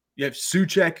hurt. You have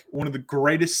Souček, one of the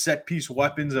greatest set-piece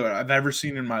weapons that I've ever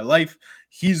seen in my life.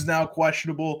 He's now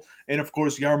questionable. And, of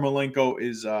course, Yarmolenko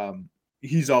is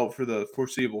he's out for the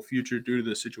foreseeable future due to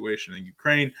the situation in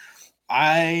Ukraine.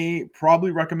 I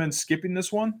probably recommend skipping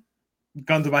this one.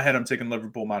 Gun to my head, I'm taking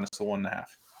Liverpool minus the 1.5.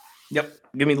 Yep.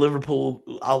 Give me Liverpool.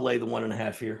 I'll lay the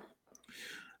 1.5 here.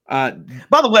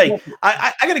 By the way,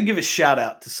 I got to give a shout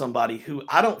out to somebody who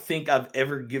I don't think I've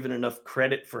ever given enough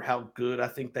credit for how good I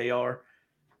think they are.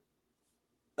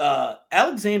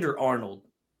 Alexander Arnold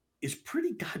is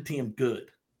pretty goddamn good.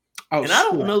 Oh, and I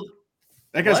don't know.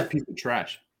 That guy's a piece of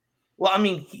trash. Well, I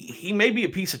mean, he may be a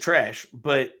piece of trash,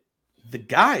 but the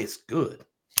guy is good.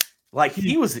 Like,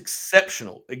 he was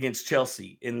exceptional against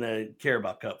Chelsea in the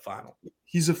Carabao Cup final.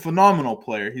 He's a phenomenal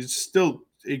player. He's still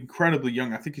incredibly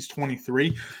young. I think he's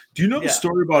 23. Do you know the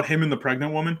story about him and the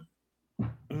pregnant woman?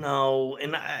 No,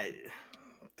 and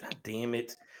God damn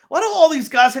it. Why do all these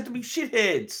guys have to be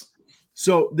shitheads?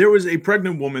 So there was a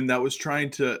pregnant woman that was trying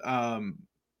to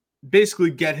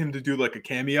basically get him to do like a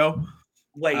cameo.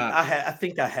 Wait, I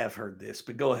think I have heard this,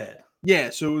 but go ahead.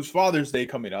 Yeah, so it was Father's Day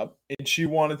coming up, and she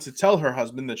wanted to tell her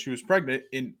husband that she was pregnant,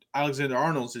 and Alexander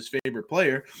Arnold's his favorite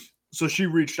player. So she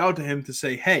reached out to him to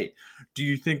say, hey, do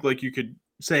you think like you could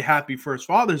say happy first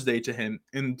Father's Day to him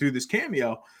and do this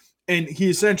cameo? And he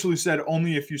essentially said,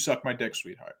 only if you suck my dick,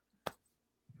 sweetheart.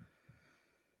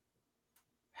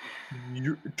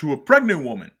 To a pregnant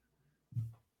woman,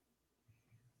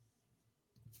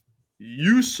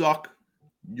 you suck.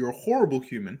 You're a horrible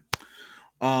human.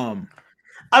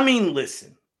 I mean,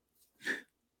 listen,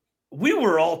 we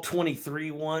were all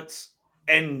 23 once,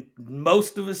 and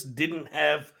most of us didn't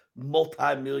have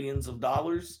multi-millions of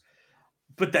dollars,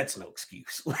 but that's no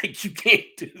excuse. Like, you can't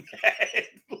do that.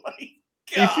 Like,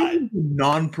 if you God. were a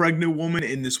non-pregnant woman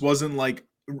and this wasn't like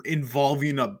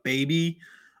involving a baby,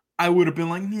 I would have been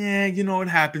like, yeah, you know, it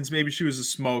happens. Maybe she was a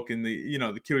smoke and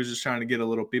the kid was just trying to get a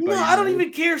little bit. No, I don't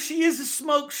even care if she is a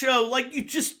smoke show. Like, you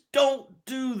just don't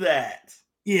do that.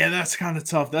 Yeah, that's kind of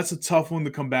tough. That's a tough one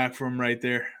to come back from right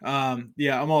there.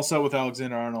 Yeah, I'm all set with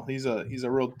Alexander Arnold. He's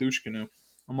a real douche canoe.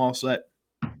 I'm all set.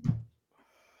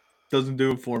 Doesn't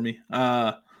do it for me.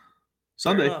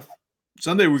 Sunday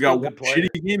we got one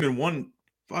shitty game and one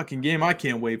fucking game I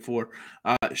can't wait for.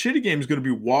 Shitty game is going to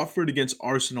be Watford against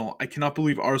Arsenal. I cannot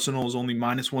believe Arsenal is only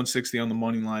minus 160 on the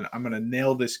money line. I'm going to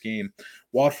nail this game.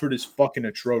 Watford is fucking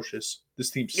atrocious.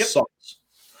 This team sucks.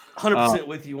 100%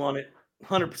 with you on it.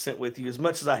 100% with you. As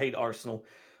much as I hate Arsenal,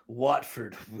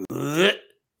 Watford. Yeah,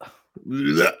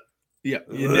 you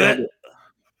know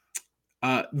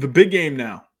the big game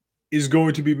now is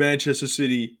going to be Manchester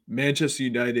City, Manchester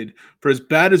United. For as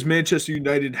bad as Manchester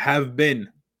United have been,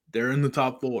 they're in the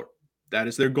top 4. That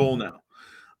is their goal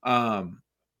now.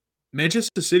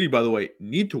 Manchester City, by the way,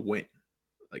 need to win.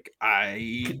 Like,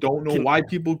 I don't know why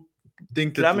people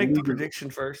think that. Can I make the prediction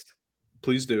first?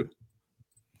 Please do.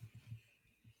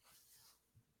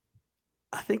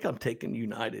 I think I'm taking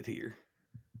United here.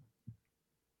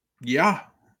 Yeah.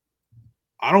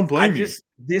 I don't blame you.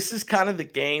 This is kind of the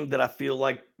game that I feel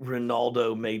like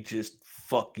Ronaldo may just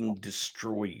fucking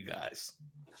destroy you guys.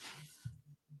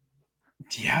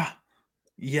 Yeah.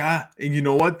 Yeah. And you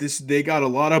know what? They got a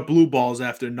lot of blue balls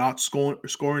after not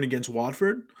scoring against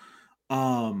Watford.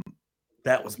 That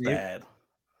was bad.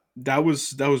 That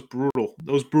was brutal.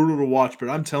 That was brutal to watch. But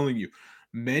I'm telling you,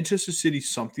 Manchester City,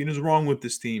 something is wrong with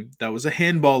this team. That was a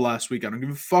handball last week. I don't give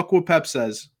a fuck what Pep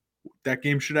says. That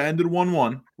game should have ended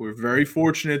 1-1. We're very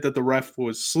fortunate that the ref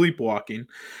was sleepwalking.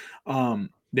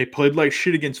 They played like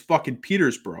shit against fucking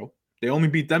Petersborough. They only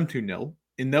beat them 2-0.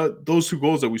 And those 2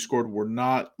 goals that we scored were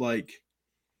not like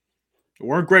 –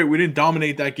 weren't great. We didn't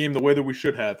dominate that game the way that we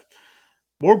should have.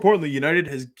 More importantly, United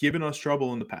has given us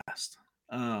trouble in the past.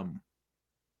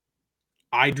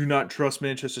 I do not trust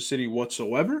Manchester City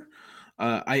whatsoever.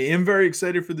 I am very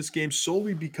excited for this game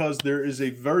solely because there is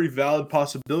a very valid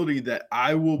possibility that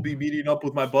I will be meeting up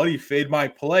with my buddy Fade My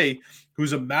Play,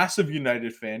 who's a massive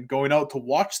United fan, going out to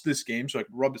watch this game so I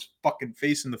can rub his fucking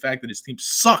face in the fact that his team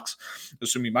sucks,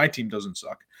 assuming my team doesn't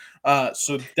suck.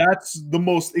 So that's the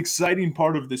most exciting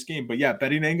part of this game. But yeah,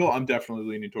 betting angle, I'm definitely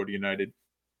leaning toward United.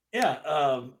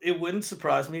 Yeah, it wouldn't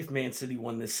surprise me if Man City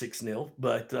won this 6-0,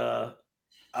 but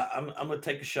I'm going to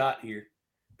take a shot here.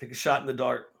 Take a shot in the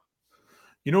dark.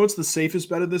 You know what's the safest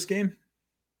bet of this game?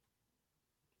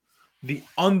 The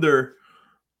under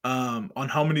on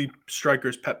how many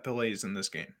strikers Pep plays in this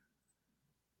game.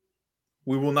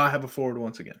 We will not have a forward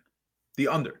once again. The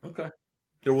under. Okay.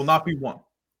 There will not be one.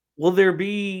 Will there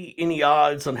be any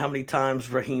odds on how many times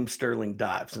Raheem Sterling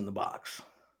dives in the box?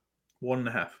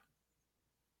 1.5.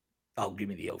 Oh, give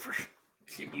me the over.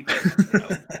 Give me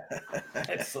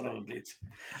that son of a bitch.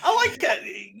 I like that.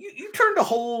 You turned a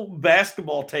whole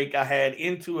basketball take I had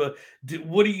into a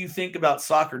what do you think about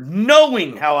soccer,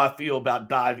 knowing how I feel about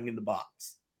diving in the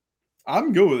box.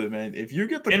 I'm good with it, man. If you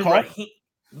get the call. Raheem,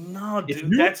 no,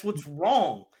 dude, that's what's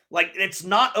wrong. Like, it's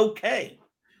not okay.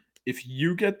 If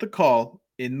you get the call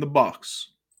in the box,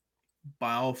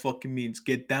 by all fucking means,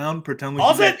 get down, pretend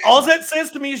like all that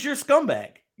says to me is you're a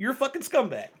scumbag. You're a fucking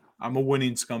scumbag. I'm a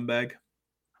winning scumbag.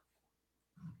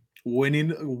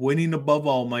 Winning above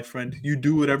all, my friend. You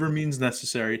do whatever means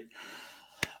necessary.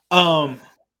 Now,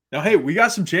 hey, we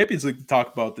got some Champions League to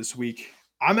talk about this week.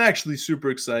 I'm actually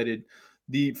super excited.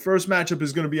 The first matchup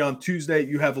is going to be on Tuesday.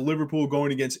 You have Liverpool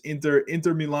going against Inter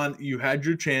Milan. You had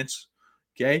your chance,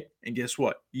 okay? And guess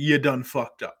what? You done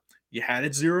fucked up. You had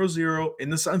it 0-0 in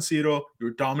the San Siro. You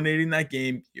were dominating that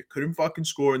game. You couldn't fucking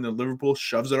score, and then Liverpool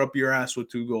shoves it up your ass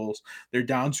with 2 goals. They're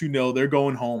down 2-0. They're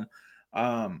going home.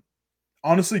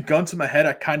 honestly, gun to my head,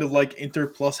 I kind of like Inter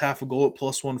plus half a goal at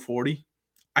plus 140.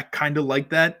 I kind of like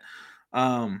that.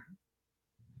 But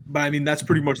I mean, that's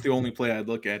pretty much the only play I'd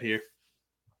look at here.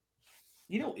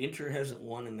 You know, Inter hasn't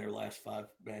won in their last 5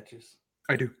 matches.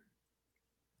 I do.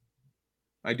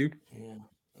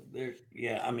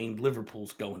 Yeah. I mean,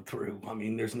 Liverpool's going through. I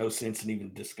mean, there's no sense in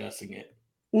even discussing it.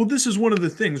 Well, this is one of the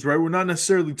things, right? We're not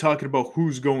necessarily talking about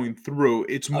who's going through.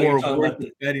 It's more of worth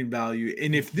the betting value.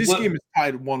 And if this game is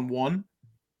tied 1-1,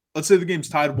 let's say the game's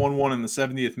tied 1-1 in the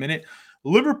 70th minute,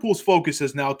 Liverpool's focus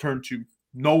has now turned to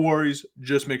no worries,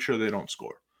 just make sure they don't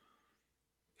score.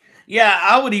 Yeah,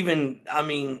 I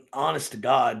mean, honest to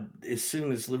God, as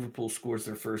soon as Liverpool scores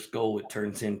their first goal, it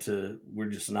turns into we're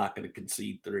just not going to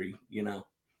concede 3, you know.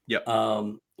 Yep.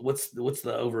 What's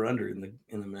the over under in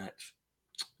the match?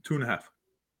 2.5.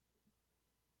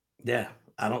 Yeah,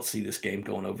 I don't see this game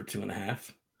going over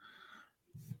 2.5.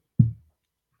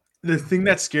 The thing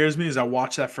that scares me is I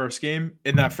watched that first game,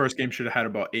 and that first game should have had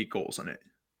about 8 goals in it.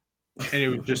 And it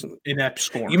was just inept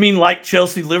scoring. You mean like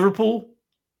Chelsea-Liverpool?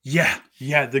 Yeah,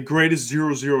 the greatest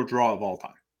 0-0 draw of all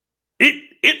time.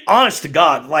 It honest to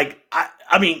God, like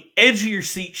I mean, edge of your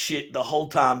seat shit the whole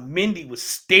time. Mendy was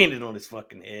standing on his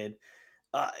fucking head.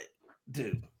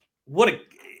 Dude, look,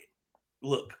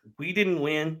 we didn't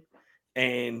win,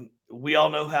 and we all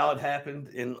know how it happened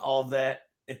and all of that.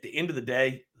 At the end of the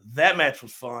day, that match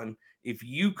was fun. If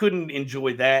you couldn't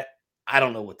enjoy that, I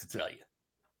don't know what to tell you.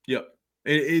 Yep.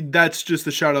 That's just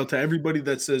a shout out to everybody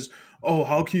that says, oh,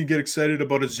 how can you get excited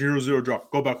about a 0-0 draw?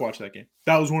 Go back, watch that game.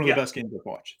 That was one of the best games I've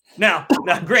watched. Now,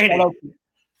 granted,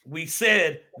 we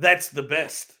said that's the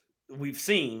best we've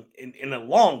seen in a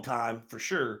long time for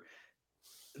sure.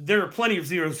 There are plenty of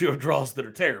 0-0 draws that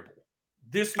are terrible.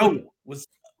 This one was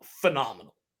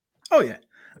phenomenal. Oh, yeah.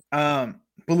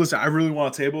 But listen, I really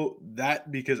want to table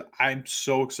that because I'm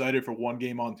so excited for one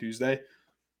game on Tuesday.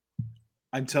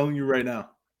 I'm telling you right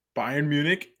now, Bayern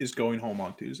Munich is going home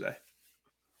on Tuesday.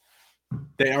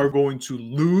 They are going to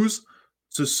lose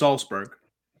to Salzburg.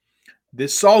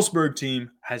 This Salzburg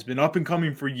team has been up and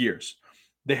coming for years.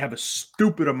 They have a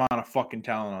stupid amount of fucking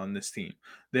talent on this team.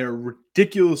 They're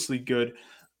ridiculously good.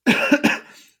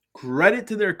 Credit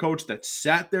to their coach that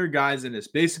sat their guys and has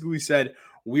basically said,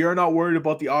 we are not worried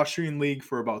about the Austrian league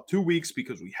for about 2 weeks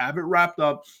because we have it wrapped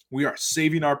up. We are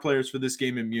saving our players for this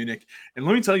game in Munich. And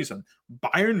let me tell you something.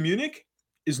 Bayern Munich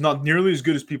is not nearly as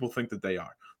good as people think that they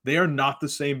are. They are not the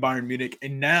same Bayern Munich.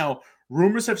 And now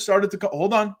rumors have started to come.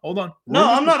 Hold on.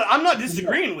 No, I'm not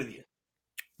disagreeing with you.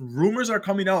 Rumors are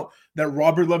coming out that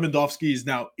Robert Lewandowski is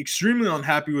now extremely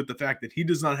unhappy with the fact that he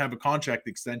does not have a contract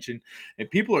extension. And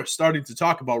people are starting to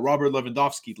talk about Robert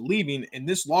Lewandowski leaving. And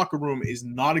this locker room is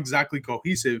not exactly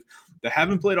cohesive. They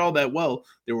haven't played all that well.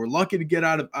 They were lucky to get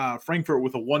out of Frankfurt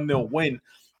with a 1-0 win.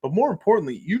 But more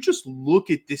importantly, you just look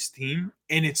at this team,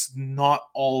 and it's not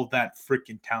all that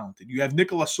freaking talented. You have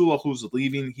Nicolas Süle, who's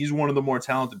leaving. He's one of the more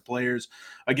talented players.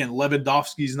 Again,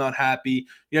 Lewandowski's not happy.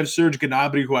 You have Serge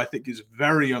Gnabry, who I think is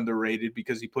very underrated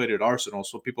because he played at Arsenal,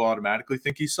 so people automatically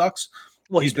think he sucks.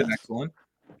 Well, he's been excellent.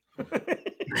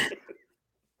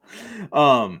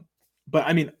 But,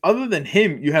 I mean, other than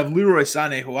him, you have Leroy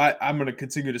Sané, who I'm going to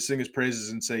continue to sing his praises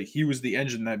and say he was the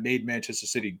engine that made Manchester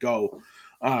City go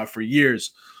for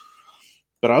years.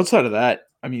 But outside of that,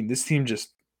 I mean, this team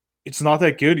it's not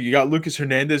that good. You got Lucas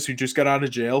Hernandez, who just got out of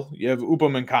jail. You have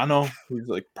Upamecano, who's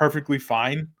like perfectly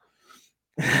fine.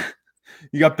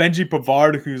 You got Benji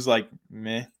Pavard, who's like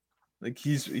meh. Like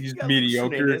he's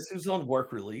mediocre. Hernandez, who's on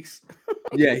work release.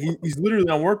 Yeah, he's literally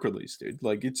on work release, dude.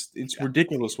 Like it's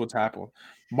ridiculous what's happening.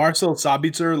 Marcel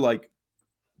Sabitzer, like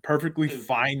perfectly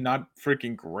fine, not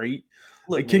freaking great.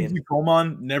 Look, like Kingsley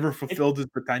Coman never fulfilled his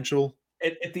potential.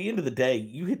 At the end of the day,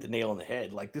 you hit the nail on the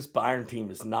head. Like this Bayern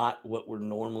team is not what we're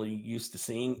normally used to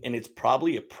seeing, and it's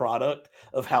probably a product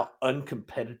of how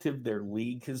uncompetitive their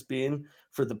league has been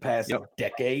for the past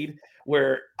decade.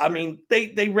 Where I mean,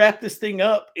 they wrapped this thing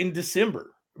up in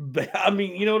December. But I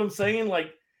mean, you know what I'm saying?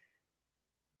 Like,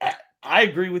 I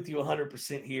agree with you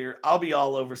 100% here. I'll be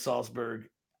all over Salzburg.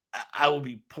 I will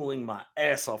be pulling my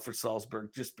ass off for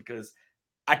Salzburg just because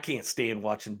I can't stand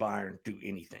watching Bayern do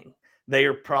anything. They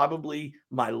are probably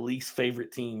my least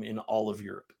favorite team in all of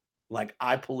Europe. Like,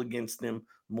 I pull against them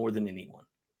more than anyone.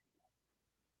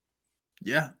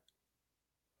 Yeah.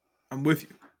 I'm with you.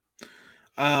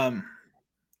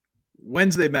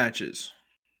 Wednesday matches.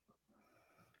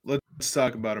 Let's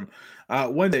talk about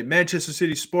them. Wednesday, Manchester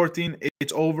City Sporting.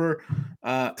 It's over.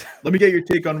 Let me get your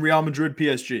take on Real Madrid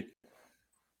PSG.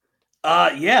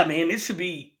 Yeah, man, it should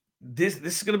be this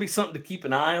is going to be something to keep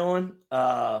an eye on.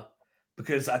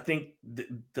 Because I think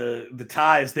the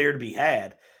tie is there to be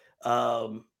had.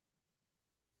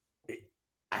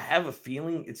 I have a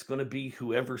feeling it's going to be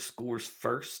whoever scores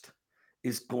first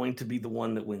is going to be the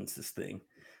one that wins this thing.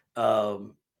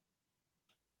 Um,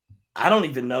 I don't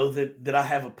even know that I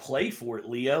have a play for it,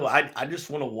 Leo. I just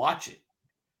want to watch it.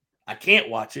 I can't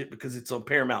watch it because it's on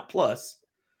Paramount Plus,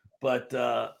 but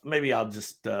maybe I'll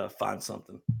just find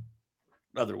something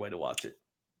other way to watch it.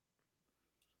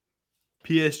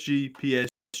 PSG,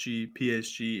 PSG,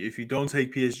 PSG. If you don't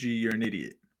take PSG, you're an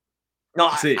idiot. No,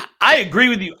 I agree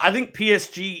with you. I think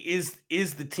PSG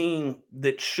is the team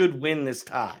that should win this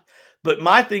tie. But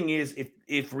my thing is,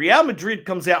 if Real Madrid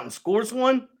comes out and scores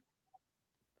one,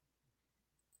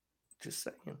 just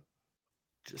saying.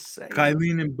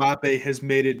 Kylian Mbappe has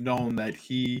made it known that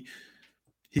he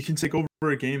can take over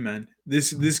a game, man.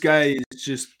 This guy is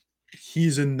just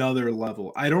he's another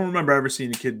level. I don't remember ever seeing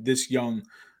a kid this young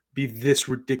be this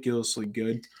ridiculously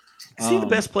good. Is he the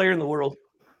best player in the world?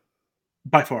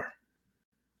 By far.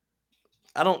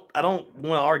 I don't want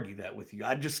to argue that with you.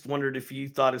 I just wondered if you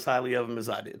thought as highly of him as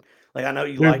I did. Like, I know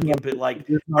you like him, but like,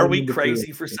 are we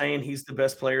crazy for saying he's the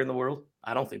best player in the world?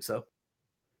 I don't think so.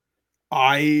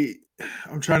 I'm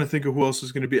trying to think of who else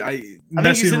is going to be. I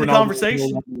think he's in the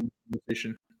conversation.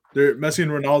 Messi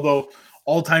and Ronaldo,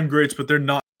 all-time greats, but they're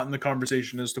not in the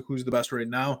conversation as to who's the best right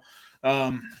now.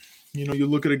 You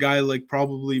look at a guy like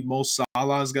probably Mo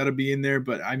Salah's got to be in there,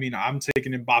 but I mean, I'm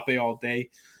taking Mbappe all day.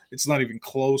 It's not even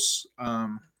close.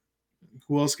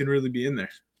 Who else can really be in there?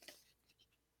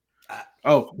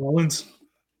 Haaland.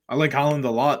 I like Haaland a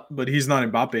lot, but he's not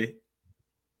Mbappe.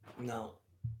 No.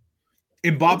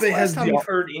 Mbappe has. Last time you've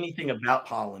heard anything about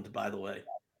Haaland, by the way?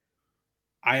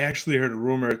 I actually heard a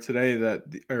rumor today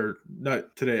or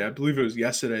not today, I believe it was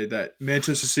yesterday, that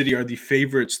Manchester City are the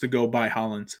favorites to go buy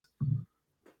Haaland.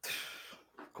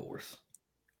 Of course.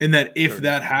 And that if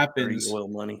that happens, oil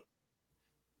money.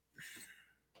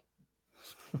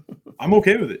 I'm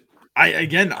okay with it. I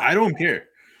don't care.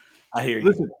 I hear you.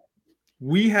 Listen,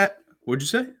 what'd you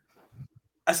say?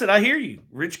 I said, I hear you.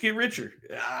 Rich get richer.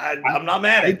 I'm not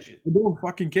mad at you. I don't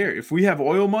fucking care. If we have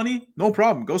oil money, no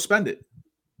problem. Go spend it.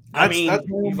 If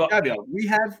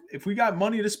we got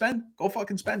money to spend, go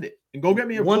fucking spend it and go get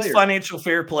me a Once player. Financial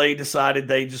Fair Play decided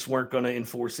they just weren't going to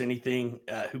enforce anything,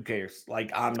 who cares?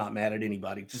 Like, I'm not mad at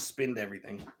anybody. Just spend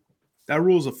everything. That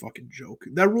rule's a fucking joke.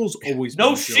 That rule's always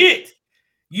no shit.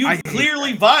 You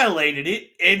clearly violated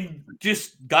it and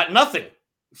just got nothing.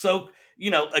 So,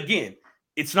 again,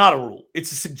 it's not a rule.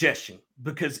 It's a suggestion,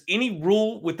 because any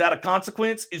rule without a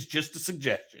consequence is just a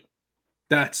suggestion.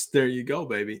 There you go,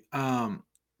 baby.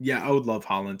 Yeah, I would love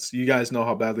Haaland. You guys know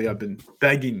how badly I've been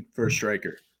begging for a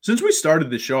striker. Since we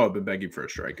started the show, I've been begging for a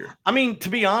striker. I mean, to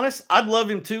be honest, I'd love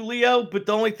him too, Leo. But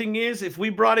the only thing is, if we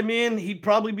brought him in, he'd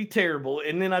probably be terrible.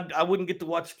 And then I wouldn't get to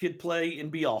watch the kid play and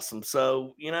be awesome.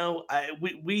 So,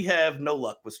 we have no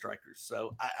luck with strikers.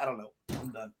 So, I don't know.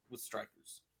 I'm done with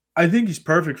strikers. I think he's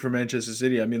perfect for Manchester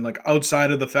City. I mean, like,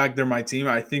 outside of the fact they're my team,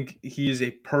 I think he is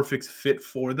a perfect fit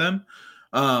for them.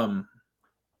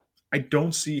 I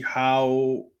don't see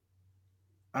how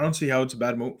it's a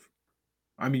bad move.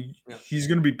 I mean, He's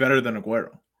going to be better than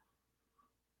Aguero.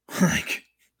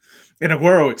 And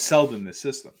Aguero excelled in this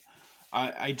system.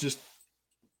 I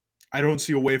don't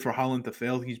see a way for Haaland to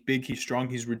fail. He's big, he's strong,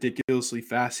 he's ridiculously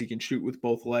fast. He can shoot with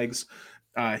both legs.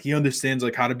 He understands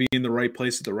how to be in the right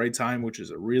place at the right time, which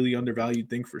is a really undervalued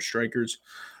thing for strikers.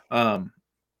 I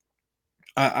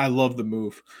love the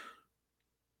move.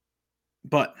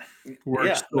 But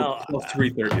we're still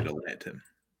 330 to land him.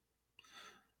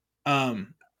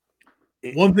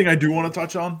 One thing I do want to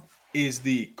touch on is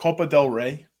the Copa del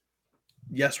Rey.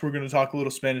 Yes, we're going to talk a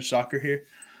little Spanish soccer here.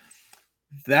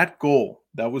 That goal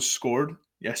that was scored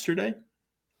yesterday,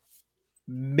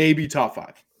 maybe top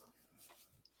 5.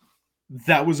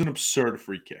 That was an absurd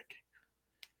free kick.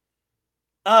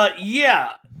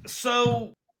 Yeah.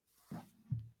 So,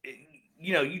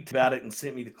 you about it and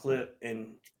sent me the clip, and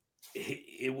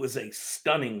it was a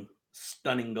stunning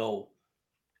goal.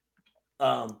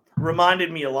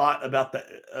 Reminded me a lot about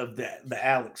the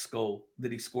Alex goal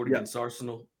that he scored against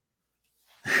Arsenal.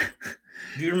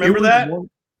 Do you remember that?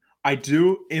 I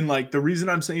do. And the reason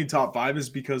I'm saying top 5 is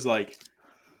because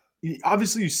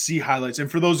obviously you see highlights.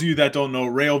 And for those of you that don't know,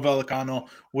 Rayo Vallecano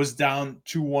was down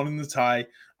 2-1 in the tie.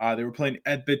 They were playing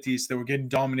at Betis. They were getting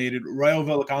dominated. Rayo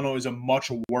Vallecano is a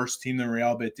much worse team than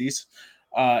Real Betis.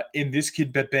 And this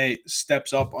kid Pepe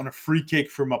steps up on a free kick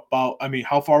from about,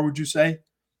 how far would you say?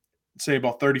 Say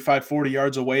about 35, 40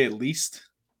 yards away at least.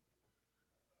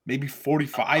 Maybe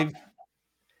 45.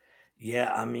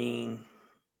 Yeah,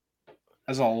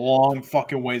 that's a long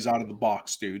fucking ways out of the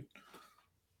box, dude.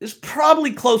 It's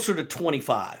probably closer to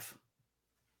 25.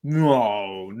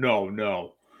 No.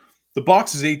 The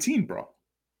box is 18, bro.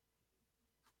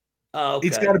 Oh, okay.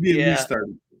 It's got to be at least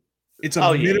 30. It's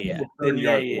a minimum of 30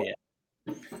 yards away.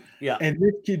 Yeah. And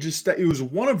this kid it was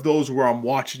one of those where I'm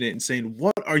watching it and saying,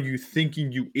 what are you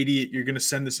thinking, you idiot? You're going to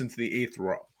send this into the 8th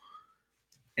row.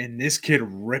 And this kid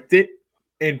ripped it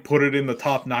and put it in the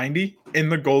top 90,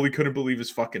 and the goalie couldn't believe his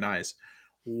fucking eyes.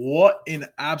 What an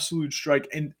absolute strike.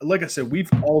 And like I said, we've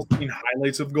all seen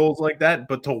highlights of goals like that,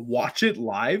 but to watch it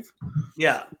live,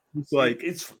 yeah, it's like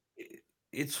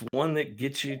it's one that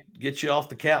gets you off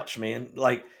the couch, man.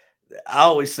 Like I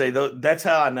always say, though, that's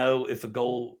how I know if a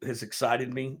goal has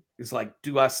excited me. It's like,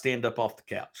 do I stand up off the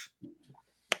couch?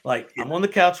 Like, I'm on the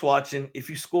couch watching. If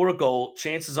you score a goal,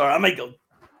 chances are I may go.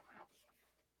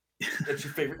 That's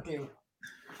your favorite game.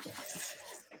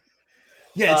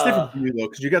 Yeah, it's different for you, though,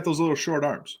 because you got those little short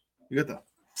arms. You got that.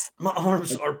 My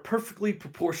arms are perfectly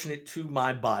proportionate to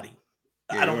my body.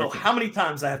 Yeah, I don't know how many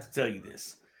times I have to tell you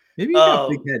this. Maybe you got a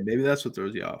big head. Maybe that's what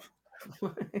throws you off.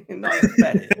 Not a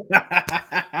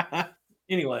fat head.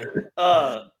 Anyway,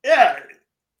 yeah.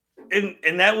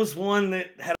 And that was one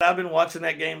that, had I been watching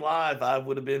that game live, I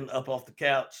would have been up off the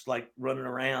couch, like running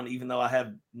around, even though I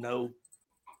have no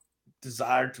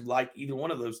desire to like either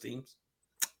one of those teams.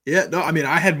 Yeah, no, I mean,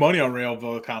 I had money on Rayo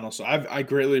Vallecano, so I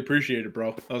greatly appreciate it,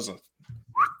 bro. That was a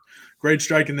great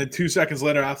strike. And then 2 seconds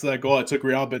later after that goal, I took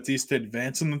Real Betis to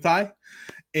advance in the tie,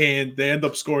 and they end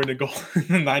up scoring a goal in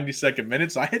the 92nd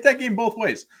minute. So I hit that game both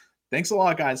ways. Thanks a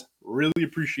lot, guys. Really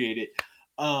appreciate it.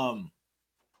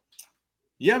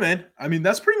 Yeah, man. I mean,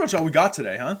 that's pretty much all we got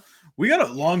today, huh? We got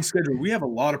a long schedule. We have a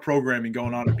lot of programming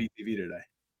going on at BTV today.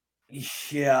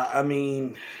 Yeah, I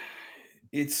mean,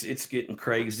 it's getting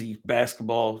crazy.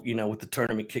 Basketball, with the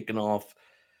tournament kicking off,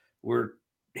 we're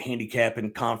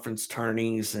handicapping conference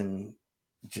tourneys, and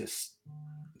just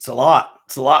it's a lot.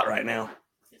 It's a lot right now.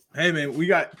 Hey, man, we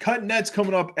got Cut Nets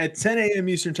coming up at 10 a.m.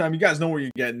 Eastern time. You guys know where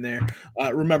you're getting there.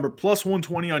 Remember, plus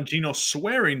 120 on Gino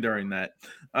swearing during that.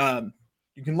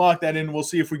 You can lock that in. We'll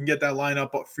see if we can get that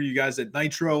lineup up for you guys at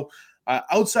Nitro.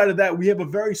 Outside of that, we have a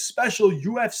very special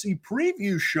UFC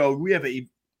preview show. We have an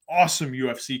awesome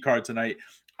UFC card tonight.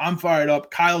 I'm fired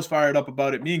up. Kyle's fired up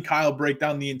about it. Me and Kyle break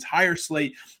down the entire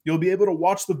slate. You'll be able to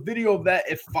watch the video of that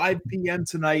at 5 p.m.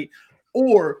 tonight,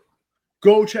 or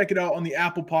go check it out on the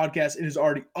Apple Podcast. It is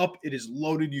already up. It is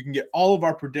loaded. You can get all of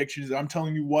our predictions. I'm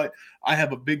telling you what, I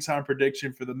have a big-time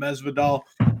prediction for the Masvidal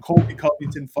Colby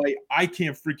Covington fight. I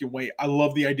can't freaking wait. I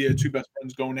love the idea of two best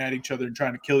friends going at each other and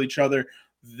trying to kill each other.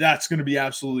 That's going to be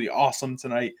absolutely awesome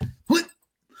tonight. What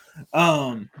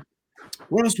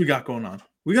else we got going on?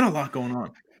 We got a lot going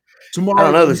on. Tomorrow, I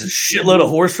don't know. There's a shitload of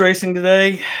horse racing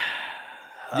today. Yep.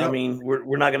 I mean,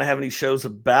 we're not going to have any shows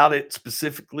about it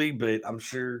specifically, but I'm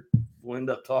sure we'll end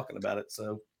up talking about it.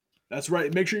 So that's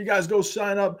right. Make sure you guys go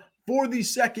sign up for the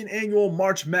second annual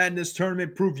March Madness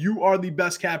tournament. Prove you are the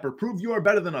best capper. Prove you are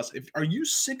better than us. Are you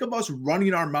sick of us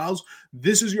running our mouths?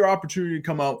 This is your opportunity to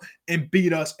come out and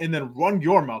beat us, and then run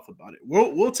your mouth about it.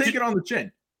 We'll take it on the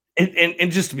chin.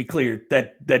 And just to be clear,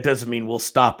 that doesn't mean we'll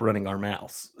stop running our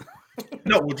mouths.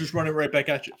 No, we'll just run it right back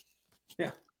at you.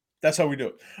 Yeah. That's how we do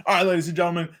it. All right, ladies and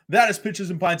gentlemen, that is Pitches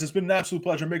and Pints. It's been an absolute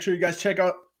pleasure. Make sure you guys check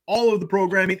out all of the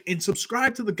programming and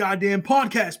subscribe to the goddamn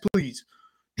podcast, please.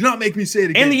 Do not make me say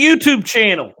it again. And the YouTube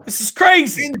channel. This is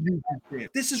crazy. And the YouTube channel.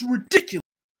 This is ridiculous.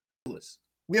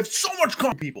 We have so much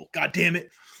content, people. God damn it.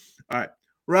 All right.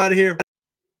 We're out of here.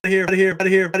 Out of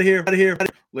here.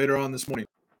 Later on this morning.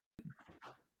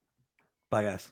 Bye, guys.